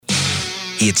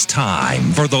It's time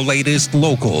for the latest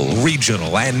local,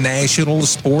 regional, and national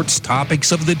sports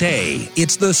topics of the day.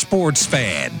 It's the Sports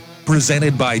Fan,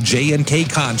 presented by J&K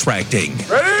Contracting.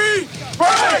 Ready?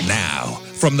 Break! Now,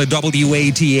 from the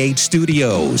WATH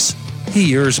studios,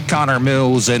 here's Connor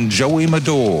Mills and Joey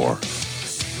Medor.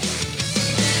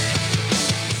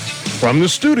 From the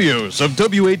studios of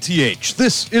WATH,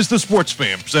 this is the Sports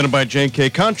Fan, presented by J&K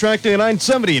Contracting at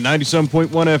 970 and 97.1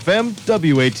 FM,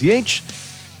 WATH.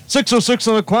 6:06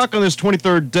 on the clock on this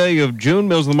 23rd day of June.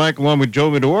 Mills and the mic along with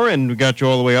Joe Medor, and we got you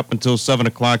all the way up until 7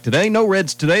 o'clock today. No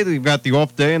Reds today. They've got the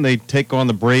off day, and they take on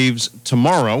the Braves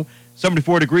tomorrow.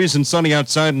 74 degrees and sunny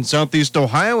outside in southeast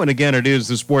Ohio, and again, it is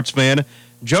the Sports Fan.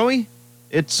 Joey,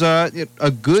 it's a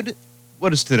good,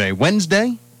 what is today,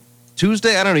 Wednesday?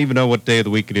 Tuesday? I don't even know what day of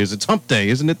the week it is. It's hump day,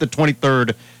 isn't it? The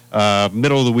 23rd,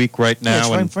 middle of the week right now. Yeah, it's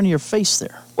right in front of your face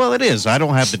there. Well, it is. I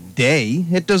don't have the day.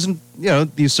 It doesn't,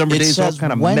 these summer days all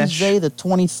kind of mesh. Wednesday the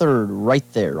 23rd right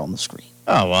there on the screen.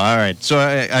 Oh, well, all right. So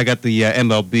I got the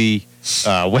MLB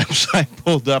website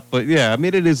pulled up. But, yeah, I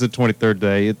mean, it is the 23rd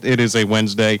day. It is a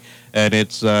Wednesday. And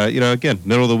it's, again,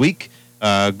 middle of the week.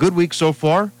 Good week so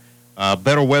far.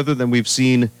 Better weather than we've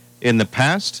seen in the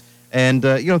past. And,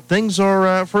 things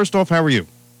are, first off, how are you?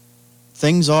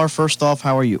 Things are, first off,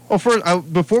 how are you? Well, first,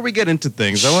 before we get into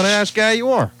things, I want to ask how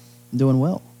you are. Doing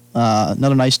well.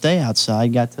 Another nice day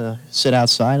outside. Got to sit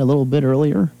outside a little bit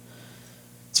earlier.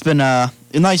 It's been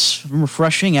nice,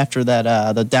 refreshing after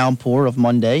that the downpour of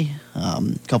Monday. A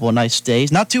couple of nice days.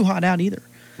 Not too hot out either.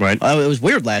 Right. It was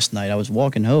weird last night. I was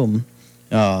walking home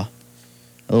a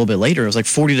little bit later. It was like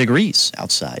 40 degrees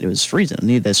outside. It was freezing. I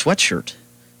needed that sweatshirt.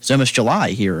 It's almost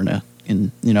July here in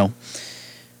a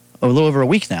little over a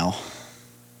week now.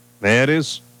 Yeah, it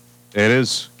is. It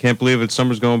is. Can't believe it.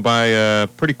 Summer's going by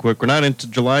pretty quick. We're not into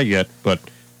July yet, but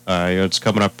it's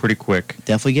coming up pretty quick.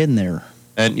 Definitely getting there.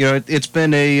 And, it's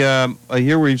been a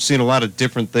year where you've seen a lot of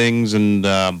different things. And,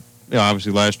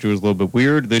 obviously last year was a little bit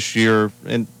weird. This year,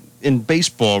 and in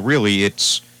baseball, really,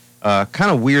 it's kind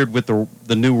of weird with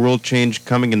the new rule change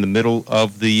coming in the middle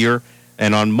of the year.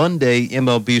 And on Monday,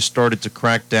 MLB started to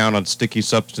crack down on sticky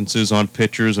substances on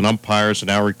pitchers, and umpires are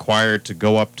now required to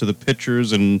go up to the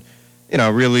pitchers and,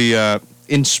 really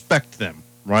inspect them,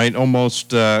 right?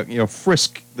 Almost,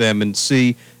 frisk them and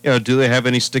see, do they have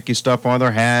any sticky stuff on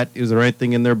their hat? Is there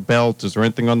anything in their belt? Is there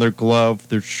anything on their glove,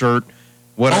 their shirt,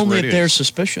 whatever Only it if is. there's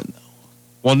suspicion, though.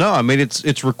 Well, no, I mean,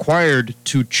 it's required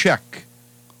to check,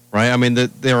 right? I mean,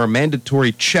 there are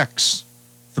mandatory checks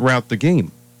throughout the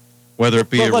game. Whether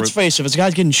it be but let's face it, if this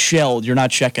guy's getting shelled, you're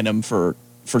not checking him for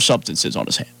substances on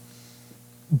his hand.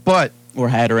 But or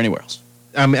hat or anywhere else.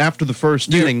 I mean, after the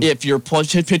first inning, if you're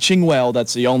pitching well,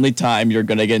 that's the only time you're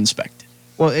going to get inspected.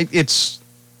 Well, it's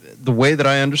the way that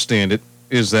I understand it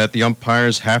is that the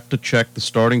umpires have to check the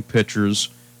starting pitchers,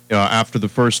 after the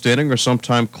first inning or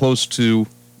sometime close to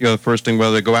the first inning,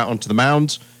 whether they go out onto the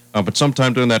mounds. But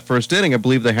sometime during that first inning, I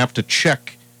believe they have to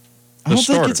check the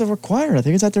starter. I don't think it's a requirement. I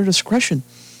think it's at their discretion.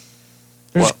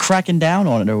 They're just cracking down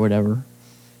on it or whatever.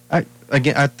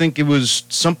 I think it was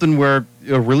something where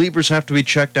relievers have to be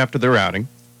checked after their outing.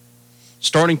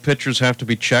 Starting pitchers have to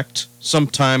be checked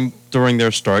sometime during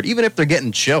their start, even if they're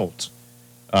getting shelled.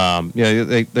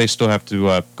 They still have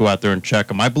to go out there and check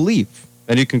them, I believe.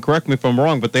 And you can correct me if I'm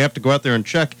wrong, but they have to go out there and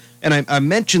check. And I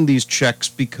mentioned these checks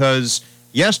because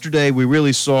yesterday we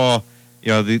really saw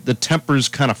the tempers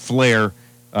kind of flare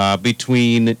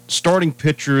between starting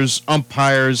pitchers,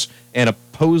 umpires, and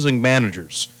opposing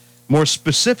managers. More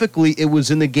specifically, it was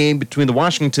in the game between the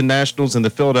Washington Nationals and the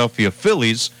Philadelphia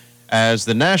Phillies, as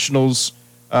the Nationals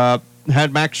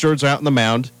had Max Scherzer out on the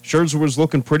mound. Scherzer was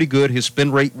looking pretty good. His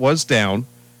spin rate was down.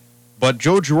 But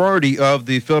Joe Girardi of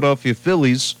the Philadelphia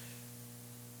Phillies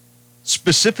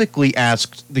specifically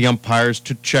asked the umpires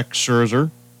to check Scherzer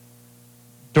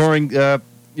during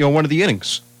one of the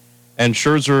innings. And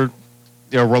Scherzer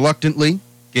reluctantly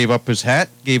gave up his hat,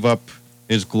 gave up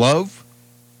his glove,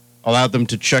 allowed them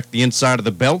to check the inside of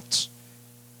the belt.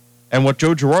 And what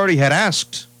Joe Girardi had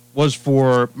asked was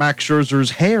for Max Scherzer's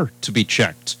hair to be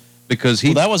checked because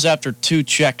that was after 2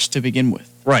 checks to begin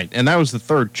with. Right, and that was the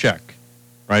 3rd check.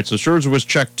 Right, so Scherzer was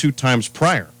checked 2 times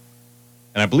prior.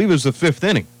 And I believe it was the 5th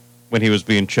inning when he was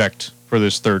being checked for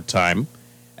this 3rd time.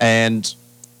 And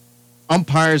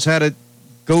umpires had to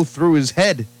go through his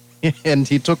head, and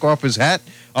he took off his hat.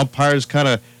 Umpires kind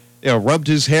of rubbed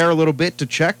his hair a little bit to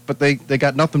check, but they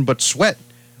got nothing but sweat,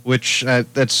 which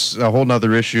that's a whole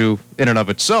nother issue in and of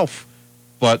itself.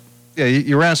 But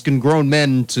you're asking grown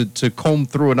men to comb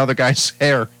through another guy's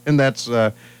hair, and that's,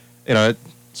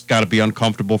 it's got to be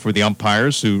uncomfortable for the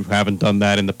umpires who haven't done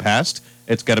that in the past.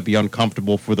 It's got to be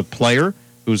uncomfortable for the player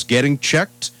who's getting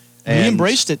checked. And he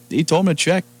embraced it. He told him to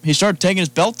check. He started taking his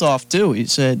belt off, too. He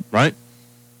said. Right.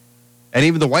 And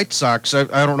even the White Sox,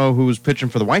 I don't know who was pitching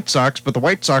for the White Sox, but the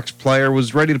White Sox player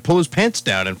was ready to pull his pants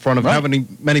down in front of how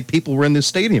many people were in this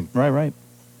stadium. Right.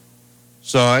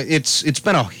 So it's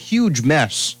been a huge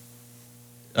mess,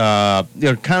 kind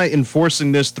of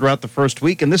enforcing this throughout the first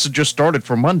week, and this has just started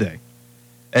for Monday.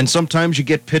 And sometimes you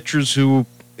get pitchers who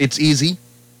it's easy,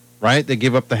 right? They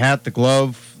give up the hat, the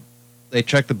glove, they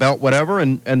check the belt, whatever,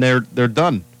 and they're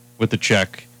done with the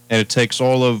check. And it takes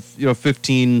all of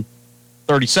 15,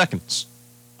 30 seconds.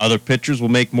 Other pitchers will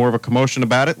make more of a commotion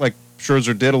about it, like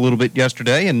Scherzer did a little bit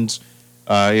yesterday, and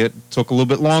it took a little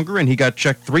bit longer, and he got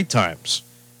checked 3 times.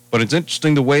 But it's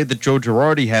interesting the way that Joe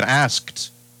Girardi had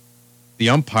asked the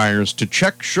umpires to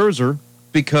check Scherzer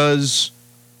because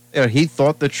he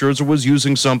thought that Scherzer was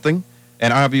using something.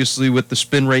 And obviously with the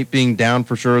spin rate being down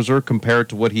for Scherzer compared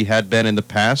to what he had been in the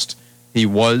past, he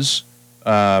was,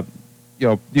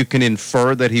 you can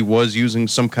infer that he was using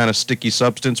some kind of sticky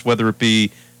substance, whether it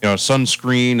be,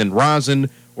 sunscreen and rosin,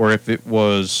 or if it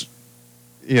was,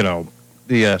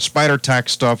 the spider tack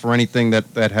stuff or anything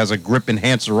that has a grip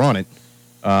enhancer on it.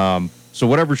 So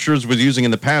whatever Scherzer was using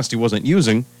in the past, he wasn't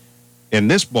using in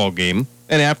this ball game.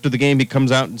 And after the game, he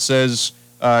comes out and says,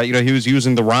 he was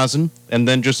using the rosin and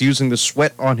then just using the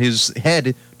sweat on his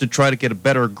head to try to get a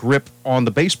better grip on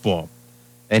the baseball.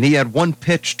 And he had one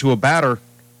pitch to a batter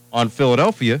on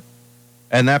Philadelphia,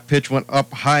 and that pitch went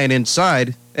up high and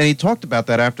inside. And he talked about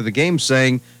that after the game,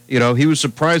 saying, he was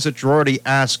surprised that Girardi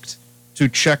asked to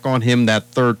check on him that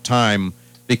third time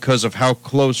because of how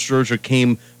close Scherzer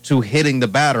came to hitting the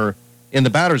batter in the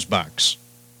batter's box.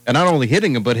 And not only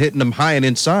hitting him, but hitting him high and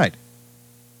inside.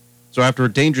 So after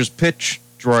a dangerous pitch,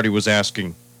 Girardi was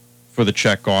asking for the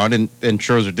check on, and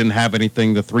Scherzer didn't have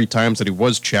anything the 3 times that he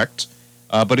was checked.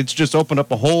 But it's just opened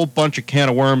up a whole bunch of can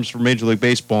of worms for Major League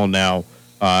Baseball now.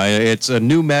 It's a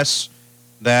new mess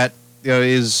that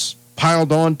is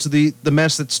piled on to the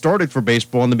mess that started for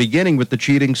baseball in the beginning with the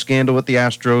cheating scandal with the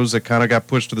Astros that kind of got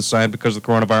pushed to the side because of the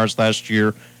coronavirus last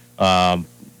year. The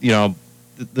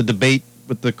debate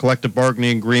with the collective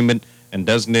bargaining agreement and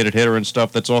designated hitter and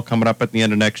stuff, that's all coming up at the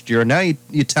end of next year. Now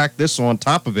you tack this on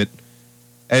top of it.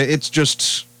 It's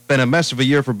just been a mess of a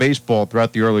year for baseball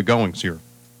throughout the early goings here.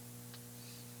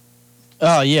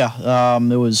 Oh, yeah.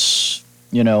 It was,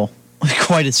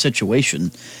 quite a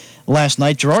situation. Last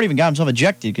night, Girardi even got himself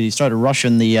ejected because he started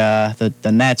rushing the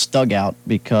Nats dugout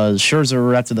because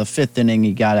Scherzer, after the 5th inning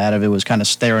he got out of it, was kind of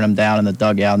staring him down in the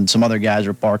dugout, and some other guys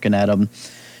were barking at him.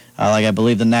 I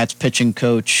believe the Nats pitching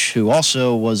coach, who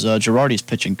also was Girardi's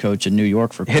pitching coach in New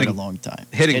York for quite a long time.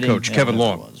 Hitting coach, Kevin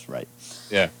Long. Was, right.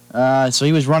 Yeah. So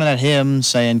he was running at him,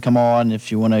 saying, come on,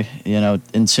 if you want to,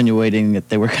 insinuating that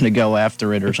they were going to go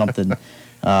after it or something.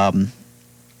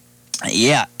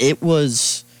 It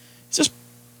was just,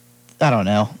 I don't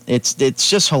know. It's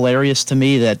just hilarious to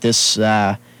me that this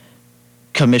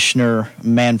Commissioner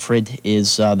Manfred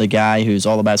is the guy who's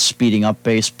all about speeding up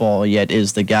baseball, yet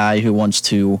is the guy who wants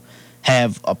to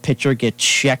have a pitcher get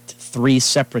checked 3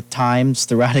 separate times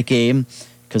throughout a game,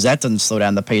 because that doesn't slow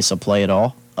down the pace of play at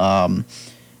all. I don't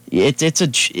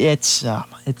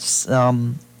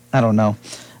know.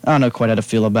 I don't know quite how to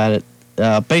feel about it.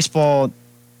 Baseball,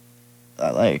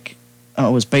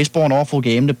 was baseball an awful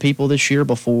game to people this year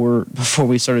before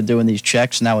we started doing these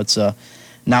checks? Now it's a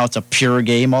pure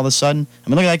game all of a sudden. I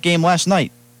mean, look at that game last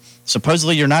night.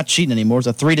 Supposedly you're not cheating anymore. It's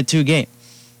a 3-2 game.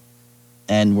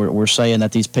 And we're saying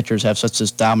that these pitchers have such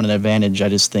this dominant advantage. I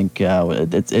just think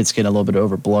it's getting a little bit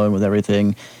overblown with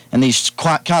everything. And these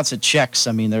constant checks,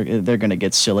 I mean, they're going to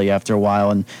get silly after a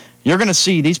while. And you're going to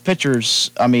see these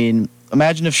pitchers, I mean,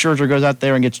 imagine if Scherzer goes out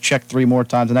there and gets checked 3 more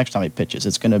times the next time he pitches.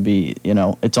 It's going to be,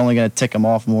 it's only going to tick him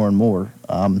off more and more.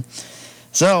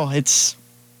 So it's,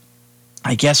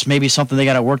 I guess, maybe something they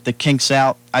got to work the kinks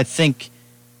out. I think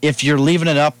if you're leaving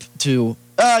it up to,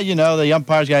 the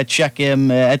umpires got to check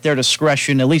him at their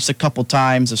discretion at least a couple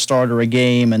times, the starter a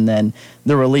game, and then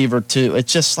the reliever too.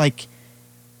 It's just like,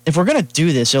 if we're going to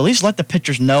do this, at least let the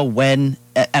pitchers know when,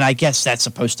 and I guess that's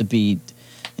supposed to be,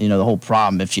 the whole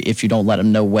problem. If you don't let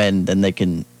them know when, then they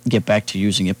can get back to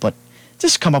using it. But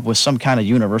just come up with some kind of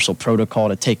universal protocol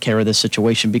to take care of this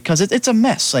situation, because it's a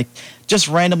mess. Like, just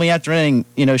randomly after inning,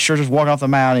 Scherzer's walking off the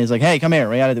mound and he's like, "Hey, come here.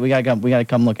 We gotta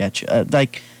come look at you."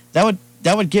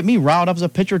 That would get me riled up as a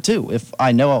pitcher too. If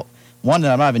I know, one,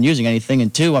 that I'm not even using anything,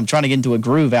 and 2, I'm trying to get into a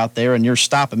groove out there, and you're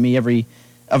stopping me every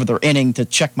other inning to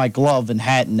check my glove and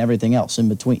hat and everything else in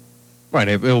between. Right.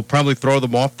 It'll probably throw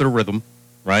them off their rhythm.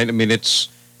 Right. I mean, it's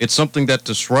something that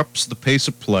disrupts the pace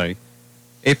of play.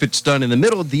 If it's done in the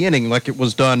middle of the inning, like it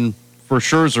was done for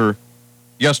Scherzer,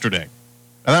 yesterday.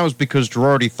 And that was because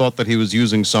Girardi thought that he was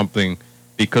using something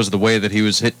because of the way that he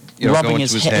was rubbing going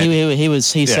his to his head. head.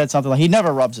 He said something like he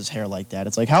never rubs his hair like that.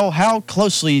 It's like how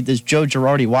closely is Joe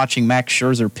Girardi watching Max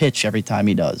Scherzer pitch every time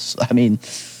he does? I mean,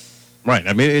 right.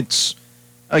 I mean, it's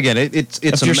again, it's.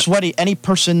 If you're sweaty, any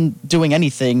person doing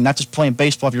anything, not just playing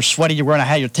baseball, if you're sweaty, you're wearing a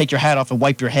hat, you take your hat off and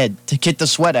wipe your head to get the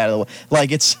sweat out of the way.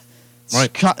 Like it's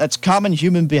right. That's common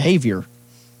human behavior.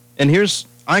 And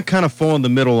I kind of fall in the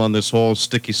middle on this whole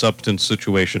sticky substance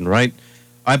situation, right?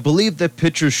 I believe that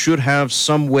pitchers should have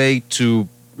some way to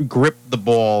grip the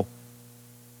ball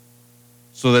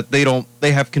so that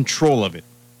they have control of it.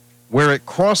 Where it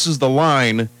crosses the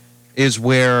line is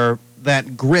where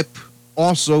that grip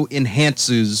also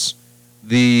enhances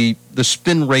the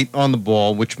spin rate on the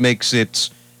ball, which makes it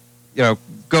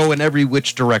go in every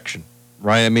which direction.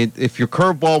 Right? I mean, if your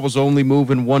curveball was only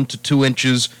moving 1 to 2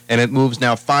 inches and it moves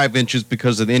now 5 inches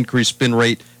because of the increased spin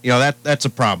rate, that's a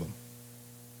problem.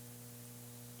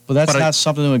 But that's not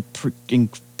something to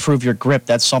improve your grip.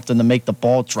 That's something to make the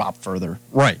ball drop further.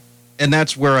 Right. And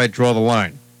that's where I draw the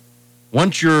line.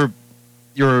 Once you're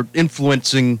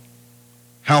influencing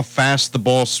how fast the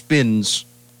ball spins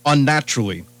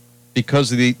unnaturally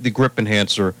because of the grip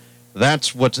enhancer,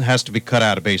 that's what has to be cut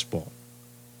out of baseball.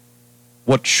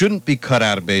 What shouldn't be cut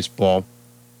out of baseball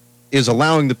is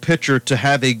allowing the pitcher to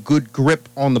have a good grip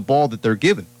on the ball that they're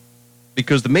given.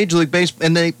 Because the Major League Baseball,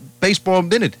 and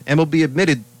MLB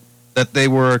admitted that they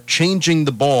were changing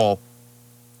the ball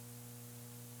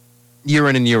year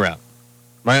in and year out.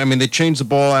 Right? I mean, they changed the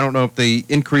ball. I don't know if they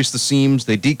increased the seams,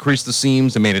 they decreased the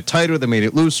seams, they made it tighter, they made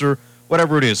it looser,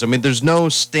 whatever it is. I mean, there's no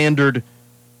standard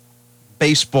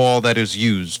baseball that is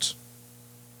used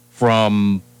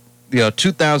from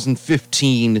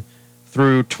 2015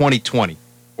 through 2020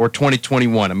 or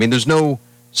 2021. I mean, there's no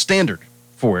standard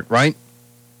for it, right?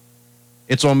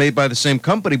 It's all made by the same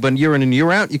company, but year in and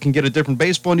year out, you can get a different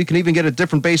baseball, and you can even get a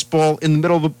different baseball in the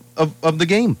middle of the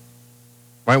game.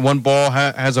 Right? One ball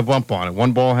has a bump on it.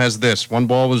 One ball has this. One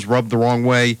ball was rubbed the wrong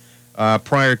way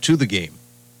prior to the game.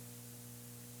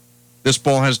 This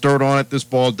ball has dirt on it. This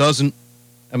ball doesn't.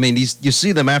 I mean, you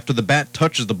see them after the bat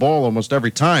touches the ball almost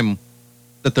every time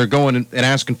that they're going and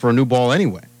asking for a new ball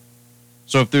anyway.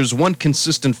 So if there's one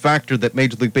consistent factor that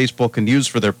Major League Baseball can use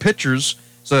for their pitchers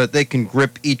so that they can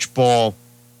grip each ball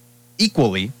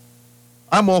equally,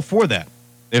 I'm all for that.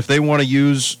 If they want to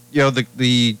use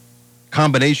the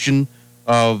combination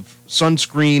of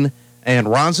sunscreen and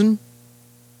rosin,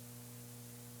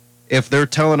 if they're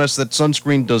telling us that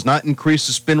sunscreen does not increase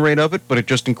the spin rate of it, but it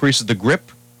just increases the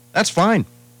grip, that's fine.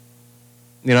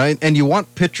 And you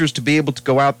want pitchers to be able to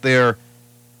go out there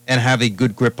and have a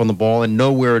good grip on the ball and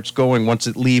know where it's going once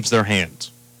it leaves their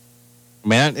hands.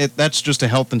 Man, that's just a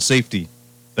health and safety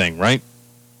thing, right?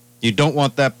 You don't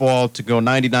want that ball to go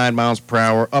 99 miles per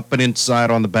hour up and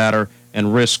inside on the batter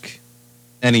and risk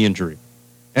any injury.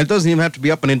 And it doesn't even have to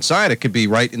be up and inside. It could be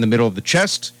right in the middle of the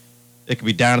chest. It could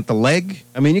be down at the leg.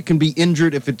 I mean, you can be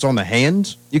injured if it's on the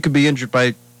hand. You could be injured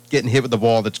by getting hit with the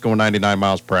ball that's going 99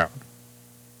 miles per hour.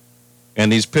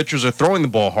 And these pitchers are throwing the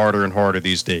ball harder and harder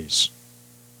these days.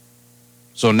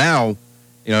 So now,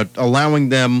 allowing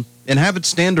them and have it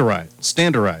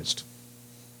standardized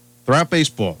throughout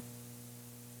baseball.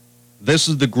 This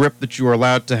is the grip that you are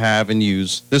allowed to have and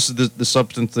use. This is the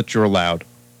substance that you're allowed.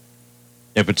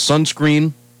 If it's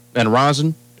sunscreen and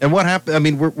rosin, and what happened? I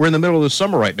mean, we're in the middle of the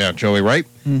summer right now, Joey, right?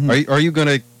 Mm-hmm. Are you going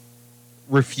to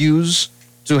refuse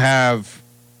to have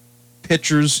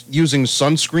pitchers using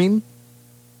sunscreen?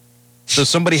 Does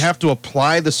somebody have to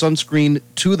apply the sunscreen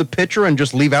to the pitcher and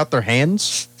just leave out their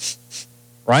hands?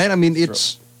 Right? I mean,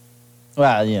 it's...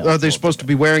 Well, yeah. Are they supposed to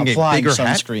be wearing a bigger hat? Applying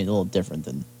sunscreen is a little different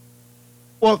than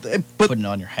but putting it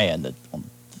on your hand.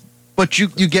 But you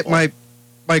get my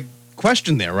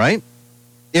question there, right?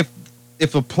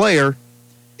 If a player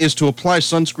is to apply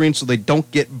sunscreen so they don't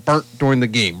get burnt during the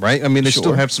game, right? I mean, they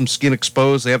still have some skin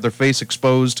exposed. They have their face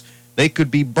exposed. They could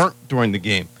be burnt during the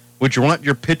game. Would you want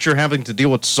your pitcher having to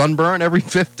deal with sunburn every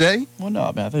fifth day? Well, no.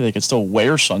 I mean, I think they can still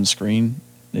wear sunscreen.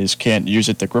 They just can't use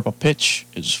it to grip a pitch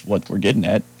is what we're getting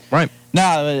at. Right.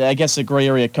 Now, I guess the gray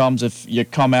area comes if you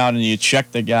come out and you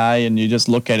check the guy and you just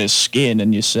look at his skin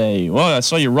and you say, well, I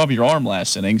saw you rub your arm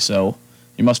last inning, so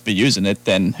you must be using it.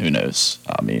 Then who knows?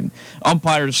 I mean,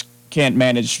 umpires can't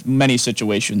manage many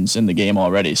situations in the game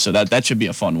already, so that should be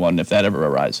a fun one if that ever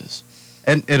arises.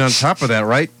 And on top of that,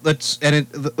 right? Let's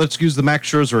use the Max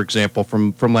Scherzer example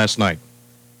from last night.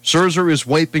 Scherzer is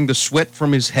wiping the sweat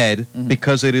from his head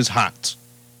because it is hot.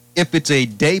 If it's a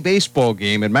day baseball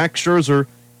game and Max Scherzer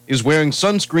is wearing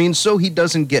sunscreen so he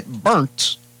doesn't get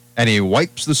burnt, and he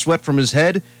wipes the sweat from his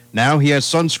head, Now he has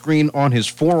sunscreen on his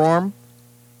forearm.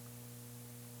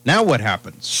 Now what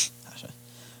happens?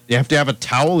 You have to have a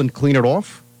towel and clean it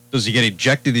off? Does he get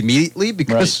ejected immediately?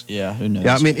 Because right. Yeah, who knows?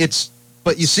 Yeah, I mean,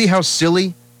 but you see how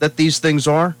silly that these things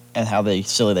are? And how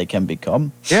silly they can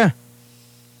become. Yeah.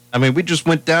 I mean, we just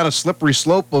went down a slippery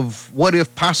slope of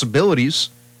what-if possibilities.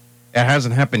 It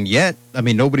hasn't happened yet. I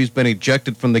mean, nobody's been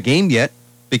ejected from the game yet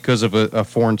because of a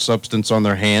foreign substance on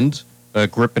their hand, a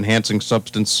grip-enhancing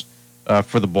substance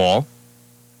for the ball.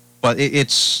 But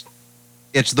it's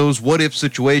those what-if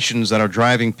situations that are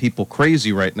driving people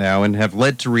crazy right now and have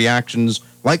led to reactions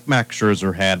like Max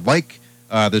Scherzer had, like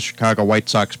the Chicago White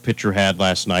Sox pitcher had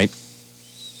last night.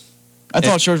 I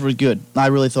thought Scherzer was good. I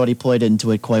really thought he played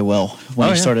into it quite well when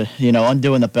he started,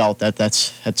 undoing the belt.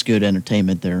 That's good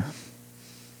entertainment there.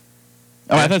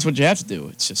 I mean, that's what you have to do.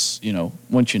 It's just,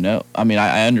 once you know. I mean,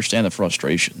 I understand the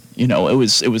frustration. It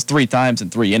was 3 times in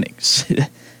 3 innings.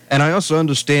 And I also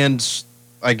understand,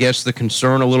 I guess, the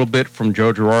concern a little bit from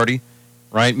Joe Girardi,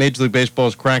 right? Major League Baseball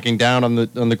is cracking down on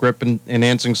the grip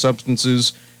enhancing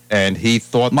substances, and he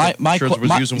thought Scherzer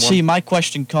was using one. See, my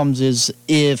question comes is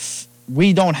if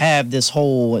we don't have this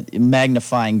whole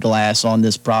magnifying glass on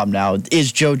this problem now,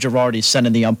 is Joe Girardi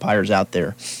sending the umpires out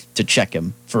there to check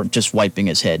him for just wiping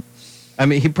his head? I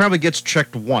mean, he probably gets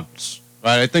checked once,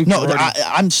 right? I think. No,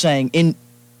 I'm saying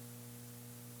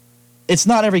it's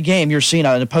not every game you're seeing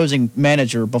an opposing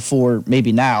manager before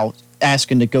maybe now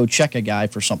asking to go check a guy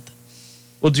for something.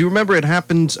 Well, do you remember it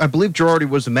happened? I believe Girardi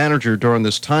was the manager during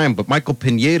this time, but Michael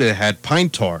Pineda had pine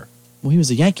tar. Well, he was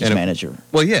the Yankees manager.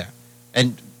 Well, yeah,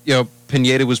 and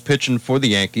Pineda was pitching for the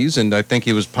Yankees, and I think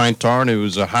he was pine tar, and it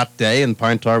was a hot day, and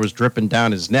pine tar was dripping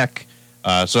down his neck.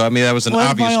 So, I mean, that was an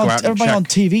obvious go out and everybody check. on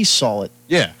TV saw it.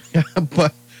 Yeah,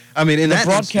 but, I mean, the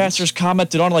broadcasters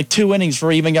commented on like 2 innings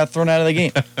before he even got thrown out of the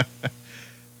game.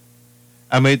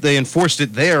 I mean, they enforced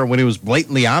it there when it was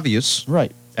blatantly obvious.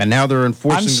 Right. And now they're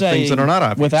enforcing the things that are not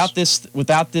obvious.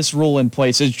 Without this rule in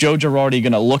place, is Joe Girardi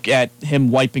going to look at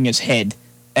him wiping his head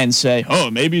and say,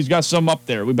 oh, maybe he's got some up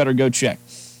there. We better go check.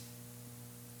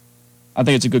 I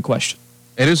think it's a good question.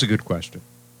 It is a good question.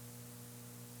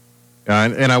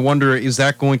 And I wonder, is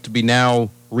that going to be now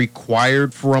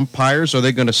required for umpires? Are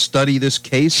they going to study this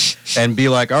case and be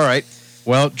like, all right,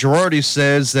 well, Girardi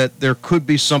says that there could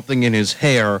be something in his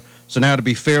hair. So now, to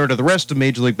be fair to the rest of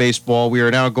Major League Baseball, we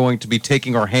are now going to be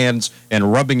taking our hands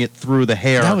and rubbing it through the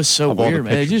hair. That was so weird,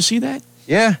 man. Did you see that?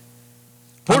 Yeah.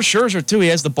 Poor Scherzer, too. He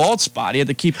has the bald spot. He had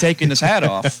to keep taking his hat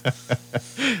off.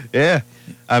 Yeah.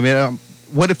 I mean,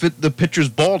 what if the pitcher's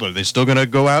bald? Are they still going to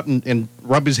go out and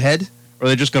rub his head? Or are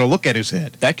they just going to look at his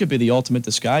head? That could be the ultimate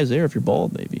disguise there if you're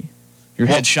bald, maybe. Your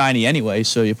head's shiny anyway,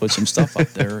 so you put some stuff up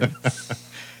there.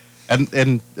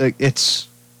 And it's...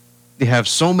 You have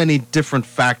so many different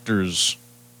factors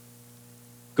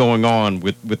going on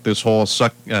with this whole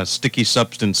sticky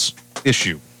substance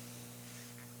issue.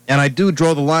 And I do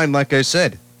draw the line, like I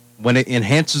said. When it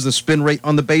enhances the spin rate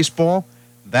on the baseball,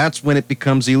 that's when it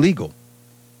becomes illegal.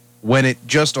 When it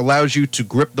just allows you to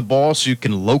grip the ball so you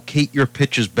can locate your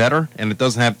pitches better, and it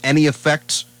doesn't have any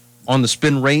effects on the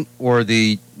spin rate or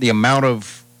the amount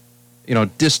of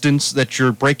distance that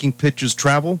your breaking pitches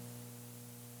travel,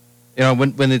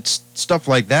 when it's stuff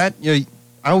like that,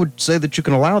 I would say that you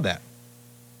can allow that.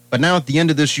 But now at the end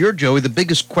of this year, Joey, the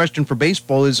biggest question for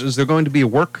baseball is there going to be a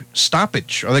work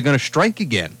stoppage? Are they going to strike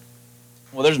again?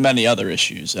 Well, there's many other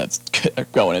issues that's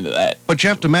going into that. But you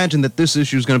have to imagine that this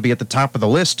issue is going to be at the top of the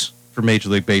list for Major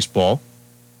League Baseball.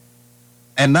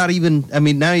 And not even,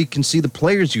 now you can see the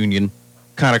Players Union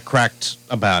kind of cracked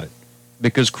about it.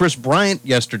 Because Chris Bryant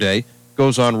yesterday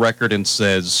goes on record and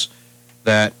says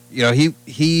that he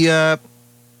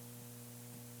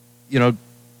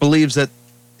believes that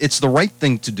it's the right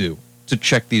thing to do to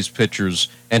check these pitchers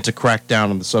and to crack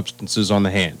down on the substances on the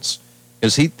hands,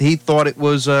 because he thought it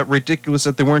was ridiculous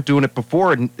that they weren't doing it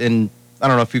before, and I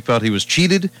don't know if he felt he was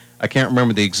cheated. I can't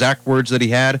remember the exact words that he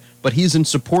had, but he's in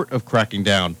support of cracking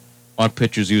down on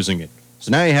pitchers using it. So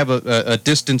now you have a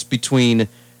distance between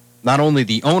not only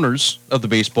the owners of the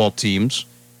baseball teams,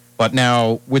 but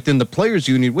now within the Players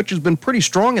Union, which has been pretty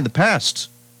strong in the past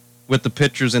with the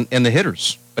pitchers and the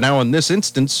hitters. But now in this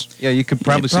instance, you could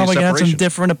probably see separation. Got some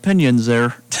different opinions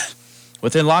there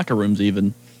within locker rooms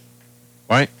even.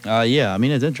 Right? Yeah,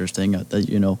 it's interesting.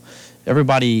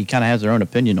 Everybody kind of has their own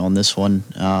opinion on this one.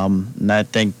 And I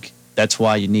think that's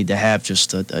why you need to have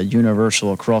just a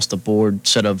universal across the board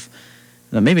set of,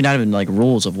 maybe not even like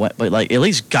rules of what, but like at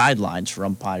least guidelines for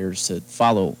umpires to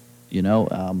follow,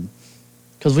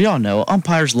 because we all know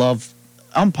umpires love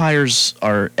umpires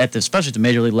are especially at the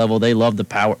major league level, they love the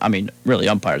power. I mean, really,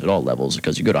 umpires at all levels,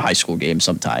 because you go to high school games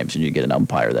sometimes and you get an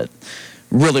umpire that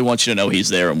really wants you to know he's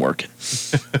there and working.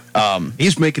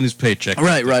 He's making his paycheck.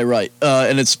 Right.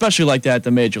 And it's especially like that at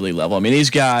the major league level. I mean, these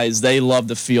guys, they love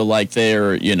to feel like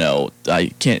they're,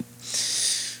 I can't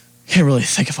really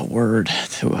think of a word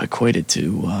to equate it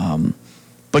to.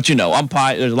 But there's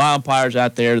a lot of umpires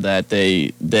out there that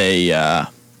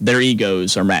their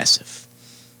egos are massive,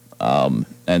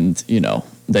 and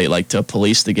they like to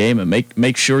police the game and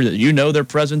make sure that their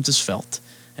presence is felt.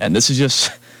 And this is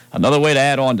just another way to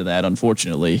add on to that,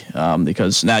 unfortunately,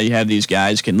 because now you have these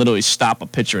guys can literally stop a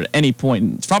pitcher at any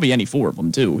point. It's probably any four of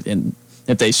them too, and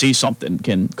if they see something,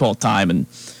 can call time and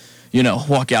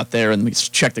walk out there and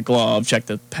check the glove, check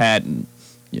the pad, and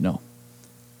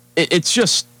it's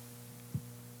just.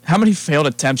 How many failed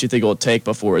attempts do you think it will take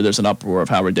before there's an uproar of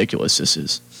how ridiculous this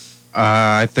is?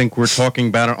 I think we're talking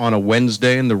about it on a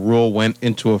Wednesday, and the rule went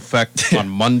into effect on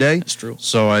Monday. That's true.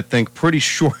 So I think pretty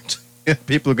short.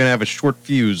 People are going to have a short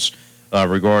fuse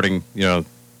regarding, the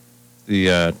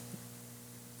and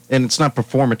it's not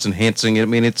performance enhancing. I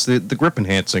mean, it's the grip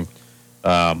enhancing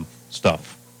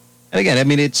stuff. And again, I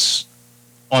mean, it's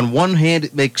on one hand,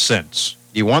 it makes sense.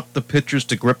 You want the pitchers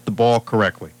to grip the ball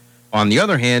correctly. On the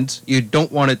other hand, you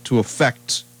don't want it to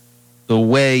affect the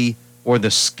way or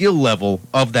the skill level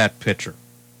of that pitcher.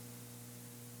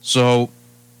 So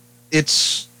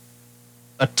it's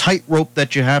a tightrope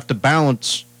that you have to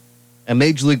balance, and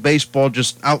Major League Baseball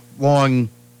just outlawing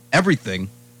everything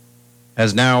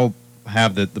has now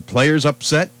have the players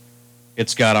upset.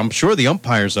 It's got, I'm sure, the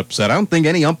umpires upset. I don't think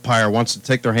any umpire wants to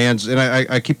take their hands, and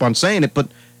I keep on saying it, but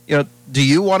do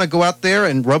you want to go out there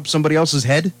and rub somebody else's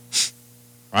head?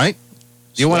 Right?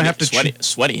 Do you want to have to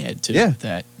sweaty head too? Yeah. With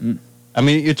that. I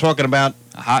mean, you're talking about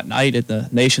a hot night at the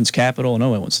nation's capital. No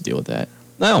one wants to deal with that.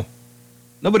 No,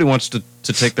 nobody wants to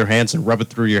take their hands and rub it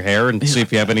through your hair and see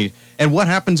if you have any. And what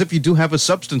happens if you do have a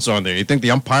substance on there? You think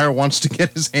the umpire wants to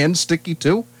get his hands sticky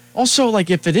too? Also, like,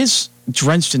 if it is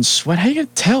drenched in sweat, how are you gonna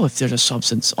tell if there's a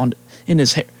substance in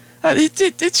his hair?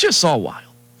 It's just all wild.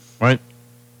 Right.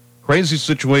 Crazy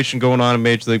situation going on in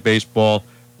Major League Baseball.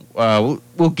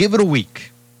 We'll give it a week.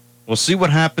 We'll see what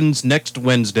happens next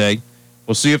Wednesday.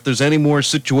 We'll see if there's any more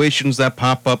situations that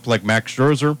pop up, like Max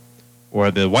Scherzer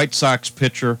or the White Sox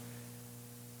pitcher.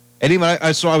 And even I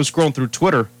was scrolling through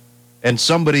Twitter, and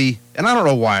somebody, and I don't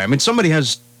know why. I mean, somebody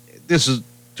has, this is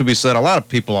to be said, a lot of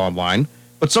people online,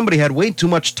 but somebody had way too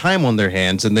much time on their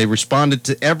hands, and they responded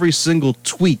to every single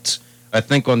tweet, I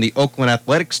think, on the Oakland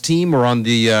Athletics team or on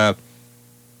the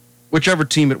whichever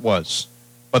team it was.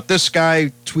 But this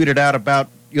guy tweeted out about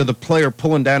the player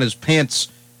pulling down his pants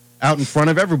out in front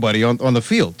of everybody on the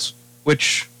fields,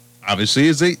 which obviously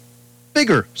is a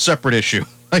bigger separate issue.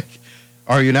 Like,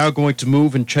 are you now going to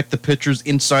move and check the pitchers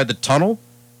inside the tunnel?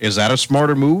 Is that a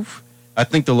smarter move? I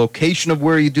think the location of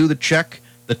where you do the check,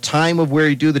 the time of where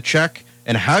you do the check,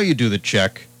 and how you do the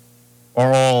check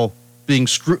are all being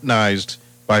scrutinized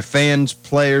by fans,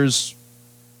 players,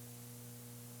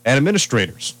 and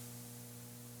administrators.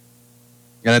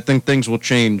 And I think things will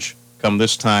change come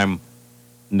this time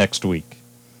next week.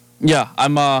 Yeah,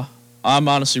 I'm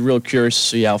honestly real curious to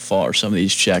see how far some of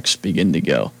these checks begin to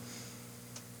go.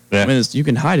 Yeah. I mean, you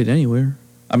can hide it anywhere.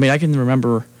 I mean, I can't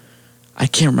remember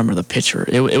the pitcher.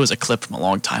 It was a clip from a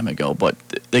long time ago, but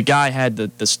the guy had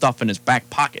the stuff in his back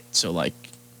pocket. So, like,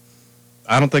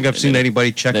 I don't think I've seen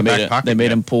anybody check a back pocket. They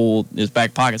made him pull his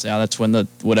back pockets out. That's when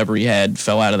whatever he had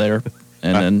fell out of there,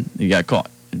 and then he got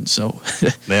caught. And so,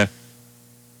 yeah.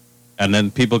 And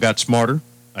then people got smarter,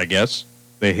 I guess.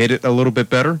 They hit it a little bit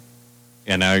better.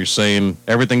 And now you're saying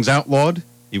everything's outlawed.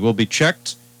 He will be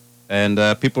checked. And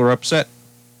people are upset.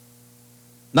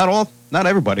 Not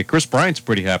everybody. Chris Bryant's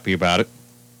pretty happy about it.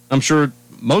 I'm sure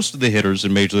most of the hitters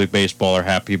in Major League Baseball are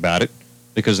happy about it,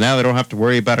 because now they don't have to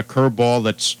worry about a curveball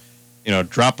that's,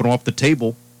 dropping off the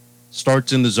table,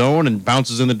 starts in the zone and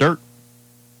bounces in the dirt,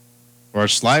 or a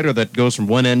slider that goes from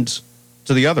one end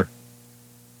to the other.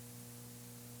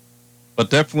 But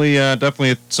definitely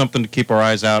it's something to keep our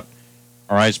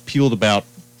eyes peeled about,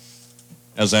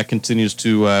 as that continues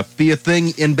to be a thing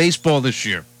in baseball this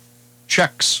year.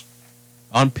 Checks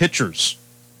on pitchers,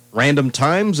 random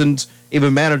times, and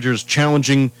even managers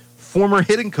challenging former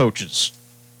hitting coaches,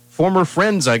 former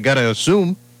friends, I gotta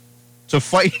assume, to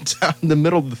fight out in the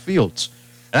middle of the fields.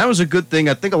 And that was a good thing.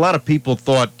 I think a lot of people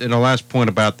thought, in the last point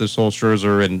about this whole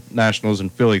Scherzer and Nationals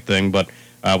and Philly thing, but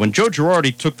when Joe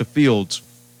Girardi took the field,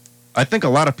 I think a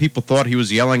lot of people thought he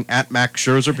was yelling at Max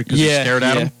Scherzer because he stared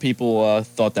at him. People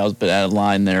thought that was a bit out of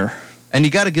line there. And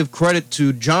you got to give credit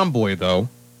to John Boy, though,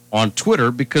 on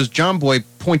Twitter because John Boy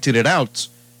pointed it out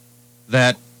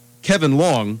that Kevin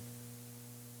Long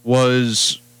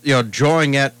was,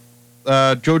 jawing at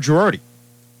Joe Girardi.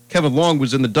 Kevin Long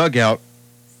was in the dugout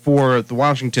for the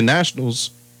Washington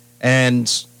Nationals, and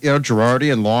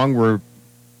Girardi and Long were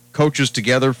coaches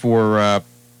together for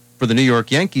the New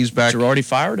York Yankees back. Girardi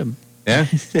fired him. Yeah,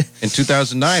 in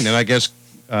 2009, and I guess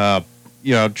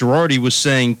Girardi was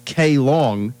saying K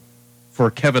Long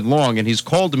for Kevin Long, and he's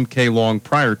called him K Long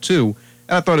prior to.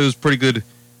 And I thought it was pretty good,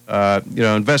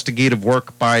 investigative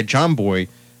work by John Boy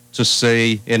to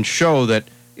say and show that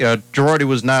Girardi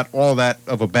was not all that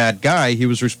of a bad guy. He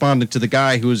was responding to the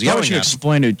guy who was yelling How would you at him.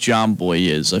 explain who John Boy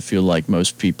is? I feel like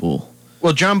most people.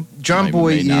 Well, John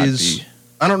Boy is.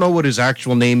 I don't know what his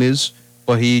actual name is,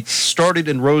 but he started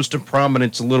and rose to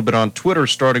prominence a little bit on Twitter,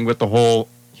 starting with the whole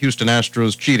Houston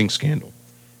Astros cheating scandal.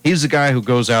 He's the guy who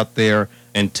goes out there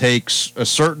and takes a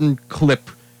certain clip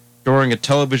during a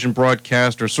television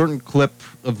broadcast or a certain clip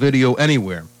of video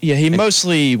anywhere. Yeah, he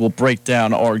mostly will break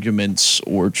down arguments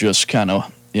or just kind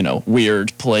of,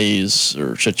 weird plays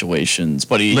or situations.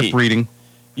 But lip reading.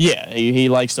 Yeah, he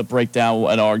likes to break down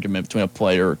an argument between a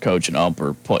player, coach, and ump,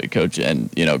 or coach,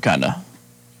 and, kind of,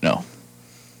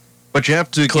 But you have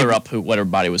to clear up what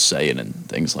everybody was saying and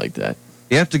things like that.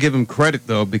 You have to give him credit,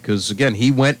 though, because, again,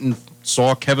 he went and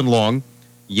saw Kevin Long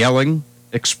yelling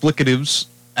explicatives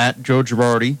at Joe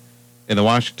Girardi in the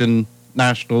Washington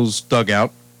Nationals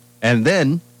dugout. And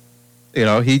then,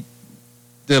 he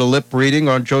did a lip reading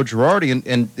on Joe Girardi,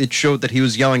 and it showed that he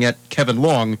was yelling at Kevin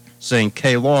Long, saying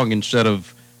K Long instead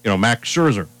of, Max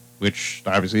Scherzer, which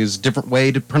obviously is a different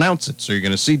way to pronounce it. So you're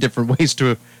going to see different ways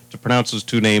to pronounce those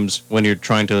two names when you're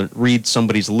trying to read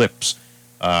somebody's lips.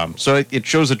 So it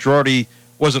shows that Girardi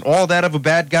wasn't all that of a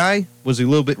bad guy. Was he a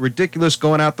little bit ridiculous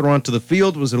going out there onto the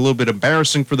field? Was it a little bit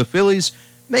embarrassing for the Phillies?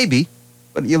 Maybe.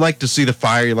 But you like to see the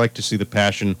fire. You like to see the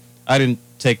passion. I didn't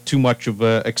take too much of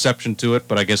an exception to it,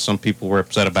 but I guess some people were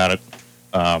upset about it.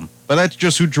 But that's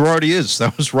just who Girardi is.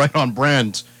 That was right on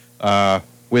brand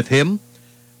with him.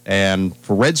 And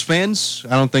for Reds fans,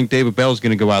 I don't think David Bell is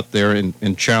going to go out there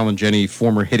and challenge any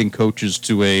former hitting coaches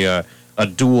to a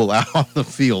duel out on the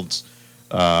fields.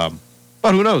 But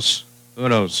who knows? Who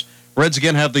knows? Reds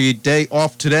again have the day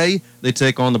off today. They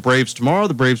take on the Braves tomorrow.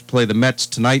 The Braves play the Mets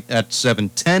tonight at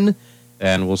 7:10,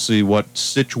 and we'll see what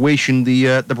situation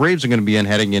the Braves are going to be in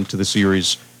heading into the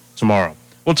series tomorrow.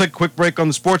 We'll take a quick break on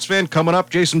the Sports Fan. Coming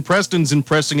up, Jason Preston's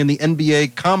impressing in the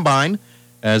NBA Combine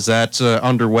as that's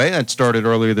underway. That started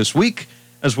earlier this week,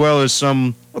 as well as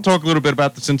we'll talk a little bit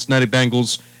about the Cincinnati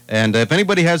Bengals. And if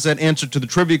anybody has that answer to the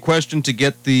trivia question to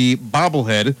get the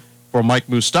bobblehead for Mike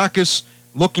Moustakas,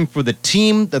 looking for the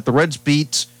team that the Reds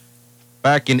beat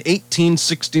back in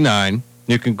 1869.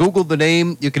 You can Google the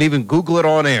name. You can even Google it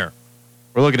on air.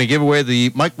 We're looking to give away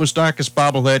the Mike Moustakas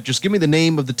bobblehead. Just give me the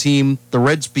name of the team the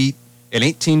Reds beat in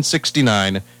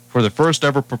 1869 for the first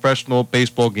ever professional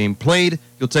baseball game played.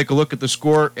 You'll take a look at the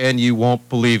score, and you won't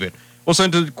believe it. We'll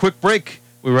send a quick break.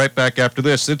 We'll be right back after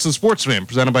this. It's the Sports Fan,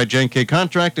 presented by J&K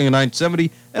Contracting at 970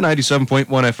 and 97.1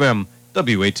 FM,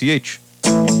 WATH.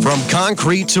 From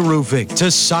concrete to roofing to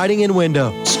siding and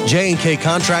windows, J&K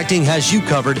Contracting has you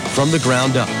covered from the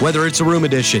ground up. Whether it's a room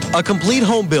addition, a complete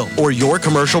home build, or your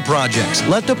commercial projects,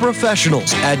 let the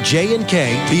professionals at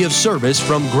J&K be of service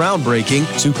from groundbreaking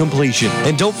to completion.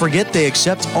 And don't forget they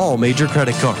accept all major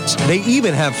credit cards. They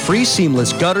even have free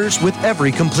seamless gutters with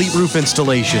every complete roof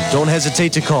installation. Don't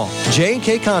hesitate to call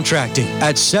J&K Contracting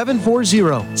at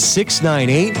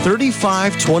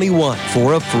 740-698-3521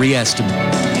 for a free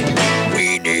estimate.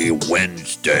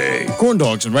 Wednesday. Corn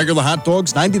dogs and regular hot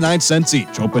dogs, 99 cents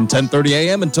each. Open 10:30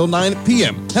 a.m. until 9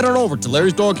 p.m. Head on over to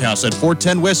Larry's Doghouse at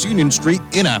 410 West Union Street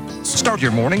in Athens. Start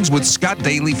your mornings with Scott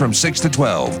Daly from 6 to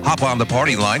 12. Hop on the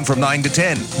party line from 9 to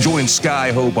 10. Join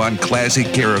Sky Hope on Classic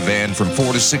Caravan from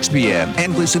 4 to 6 p.m.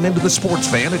 And listen into the Sports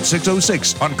Fan at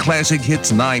 6:06 on Classic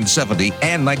Hits 970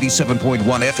 and 97.1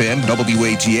 FM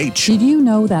WATH. Did you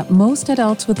know that most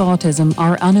adults with autism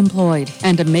are unemployed,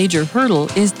 and a major hurdle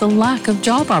is the lack of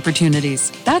job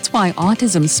opportunities? That's why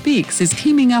Autism Speaks is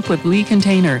teaming up with Lee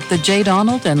Container, the J.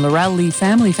 Donald and Laurel Lee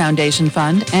Family Foundation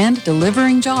Fund, and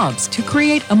Delivering Jobs to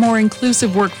create a more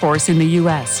inclusive workforce in the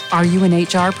U.S. Are you an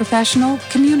HR professional,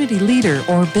 community leader,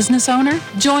 or business owner?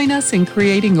 Join us in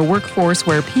creating a workforce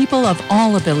where people of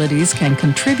all abilities can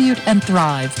contribute and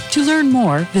thrive. To learn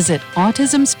more, visit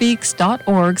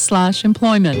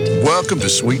autismspeaks.org/employment. Welcome to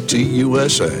Sweet Tea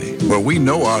USA, where we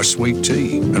know our sweet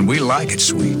tea, and we like it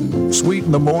sweet. Sweet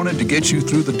in the morning to get you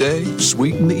through the day,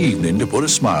 sweet in the evening to put a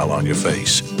smile on your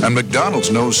face. And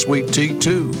McDonald's knows sweet tea,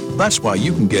 too. That's why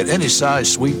you can get any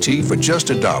size sweet tea for just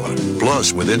 $1.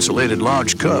 Plus, with insulated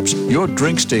large cups, your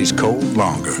drink stays cold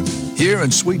longer. Here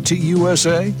in Sweet Tea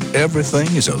USA, everything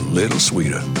is a little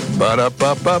sweeter.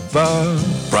 Ba-da-ba-ba-ba.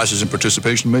 Prices and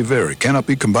participation may vary. Cannot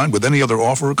be combined with any other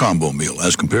offer or combo meal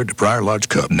as compared to prior large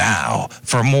cup. Now,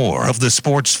 for more of The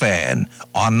Sports Fan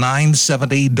on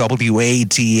 970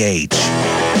 WATH.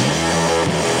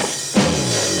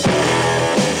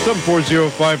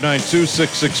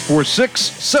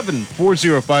 740-592-6646.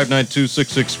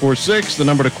 740-592-6646. The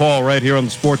number to call right here on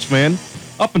The Sports Fan.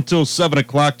 Up until 7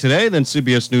 o'clock today. Then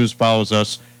CBS News follows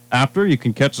us after. You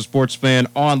can catch The Sports Fan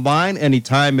online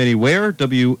anytime, anywhere.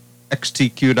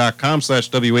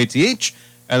 WXTQ.com/WATH.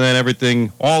 And then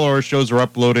everything, all our shows are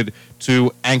uploaded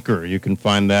to Anchor. You can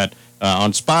find that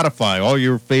on Spotify, all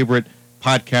your favorite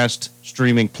podcast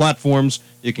streaming platforms.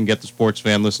 You can get The Sports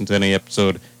Fan, listen to any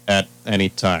episode at any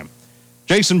time.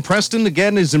 Jason Preston,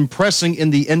 again, is impressing in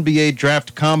the NBA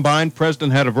Draft Combine. Preston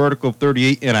had a vertical of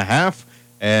 38.5.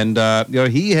 And,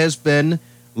 he has been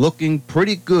looking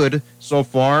pretty good so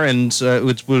far. And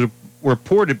it's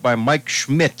reported by Mike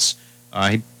Schmitz.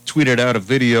 He tweeted out a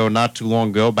video not too long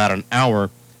ago, about an hour.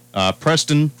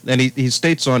 Preston, and he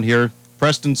states on here,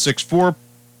 Preston 6'4",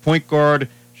 point guard,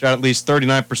 shot at least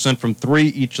 39% from three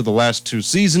each of the last two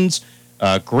seasons.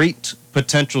 Great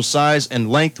potential size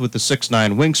and length with a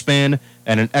 6'9" wingspan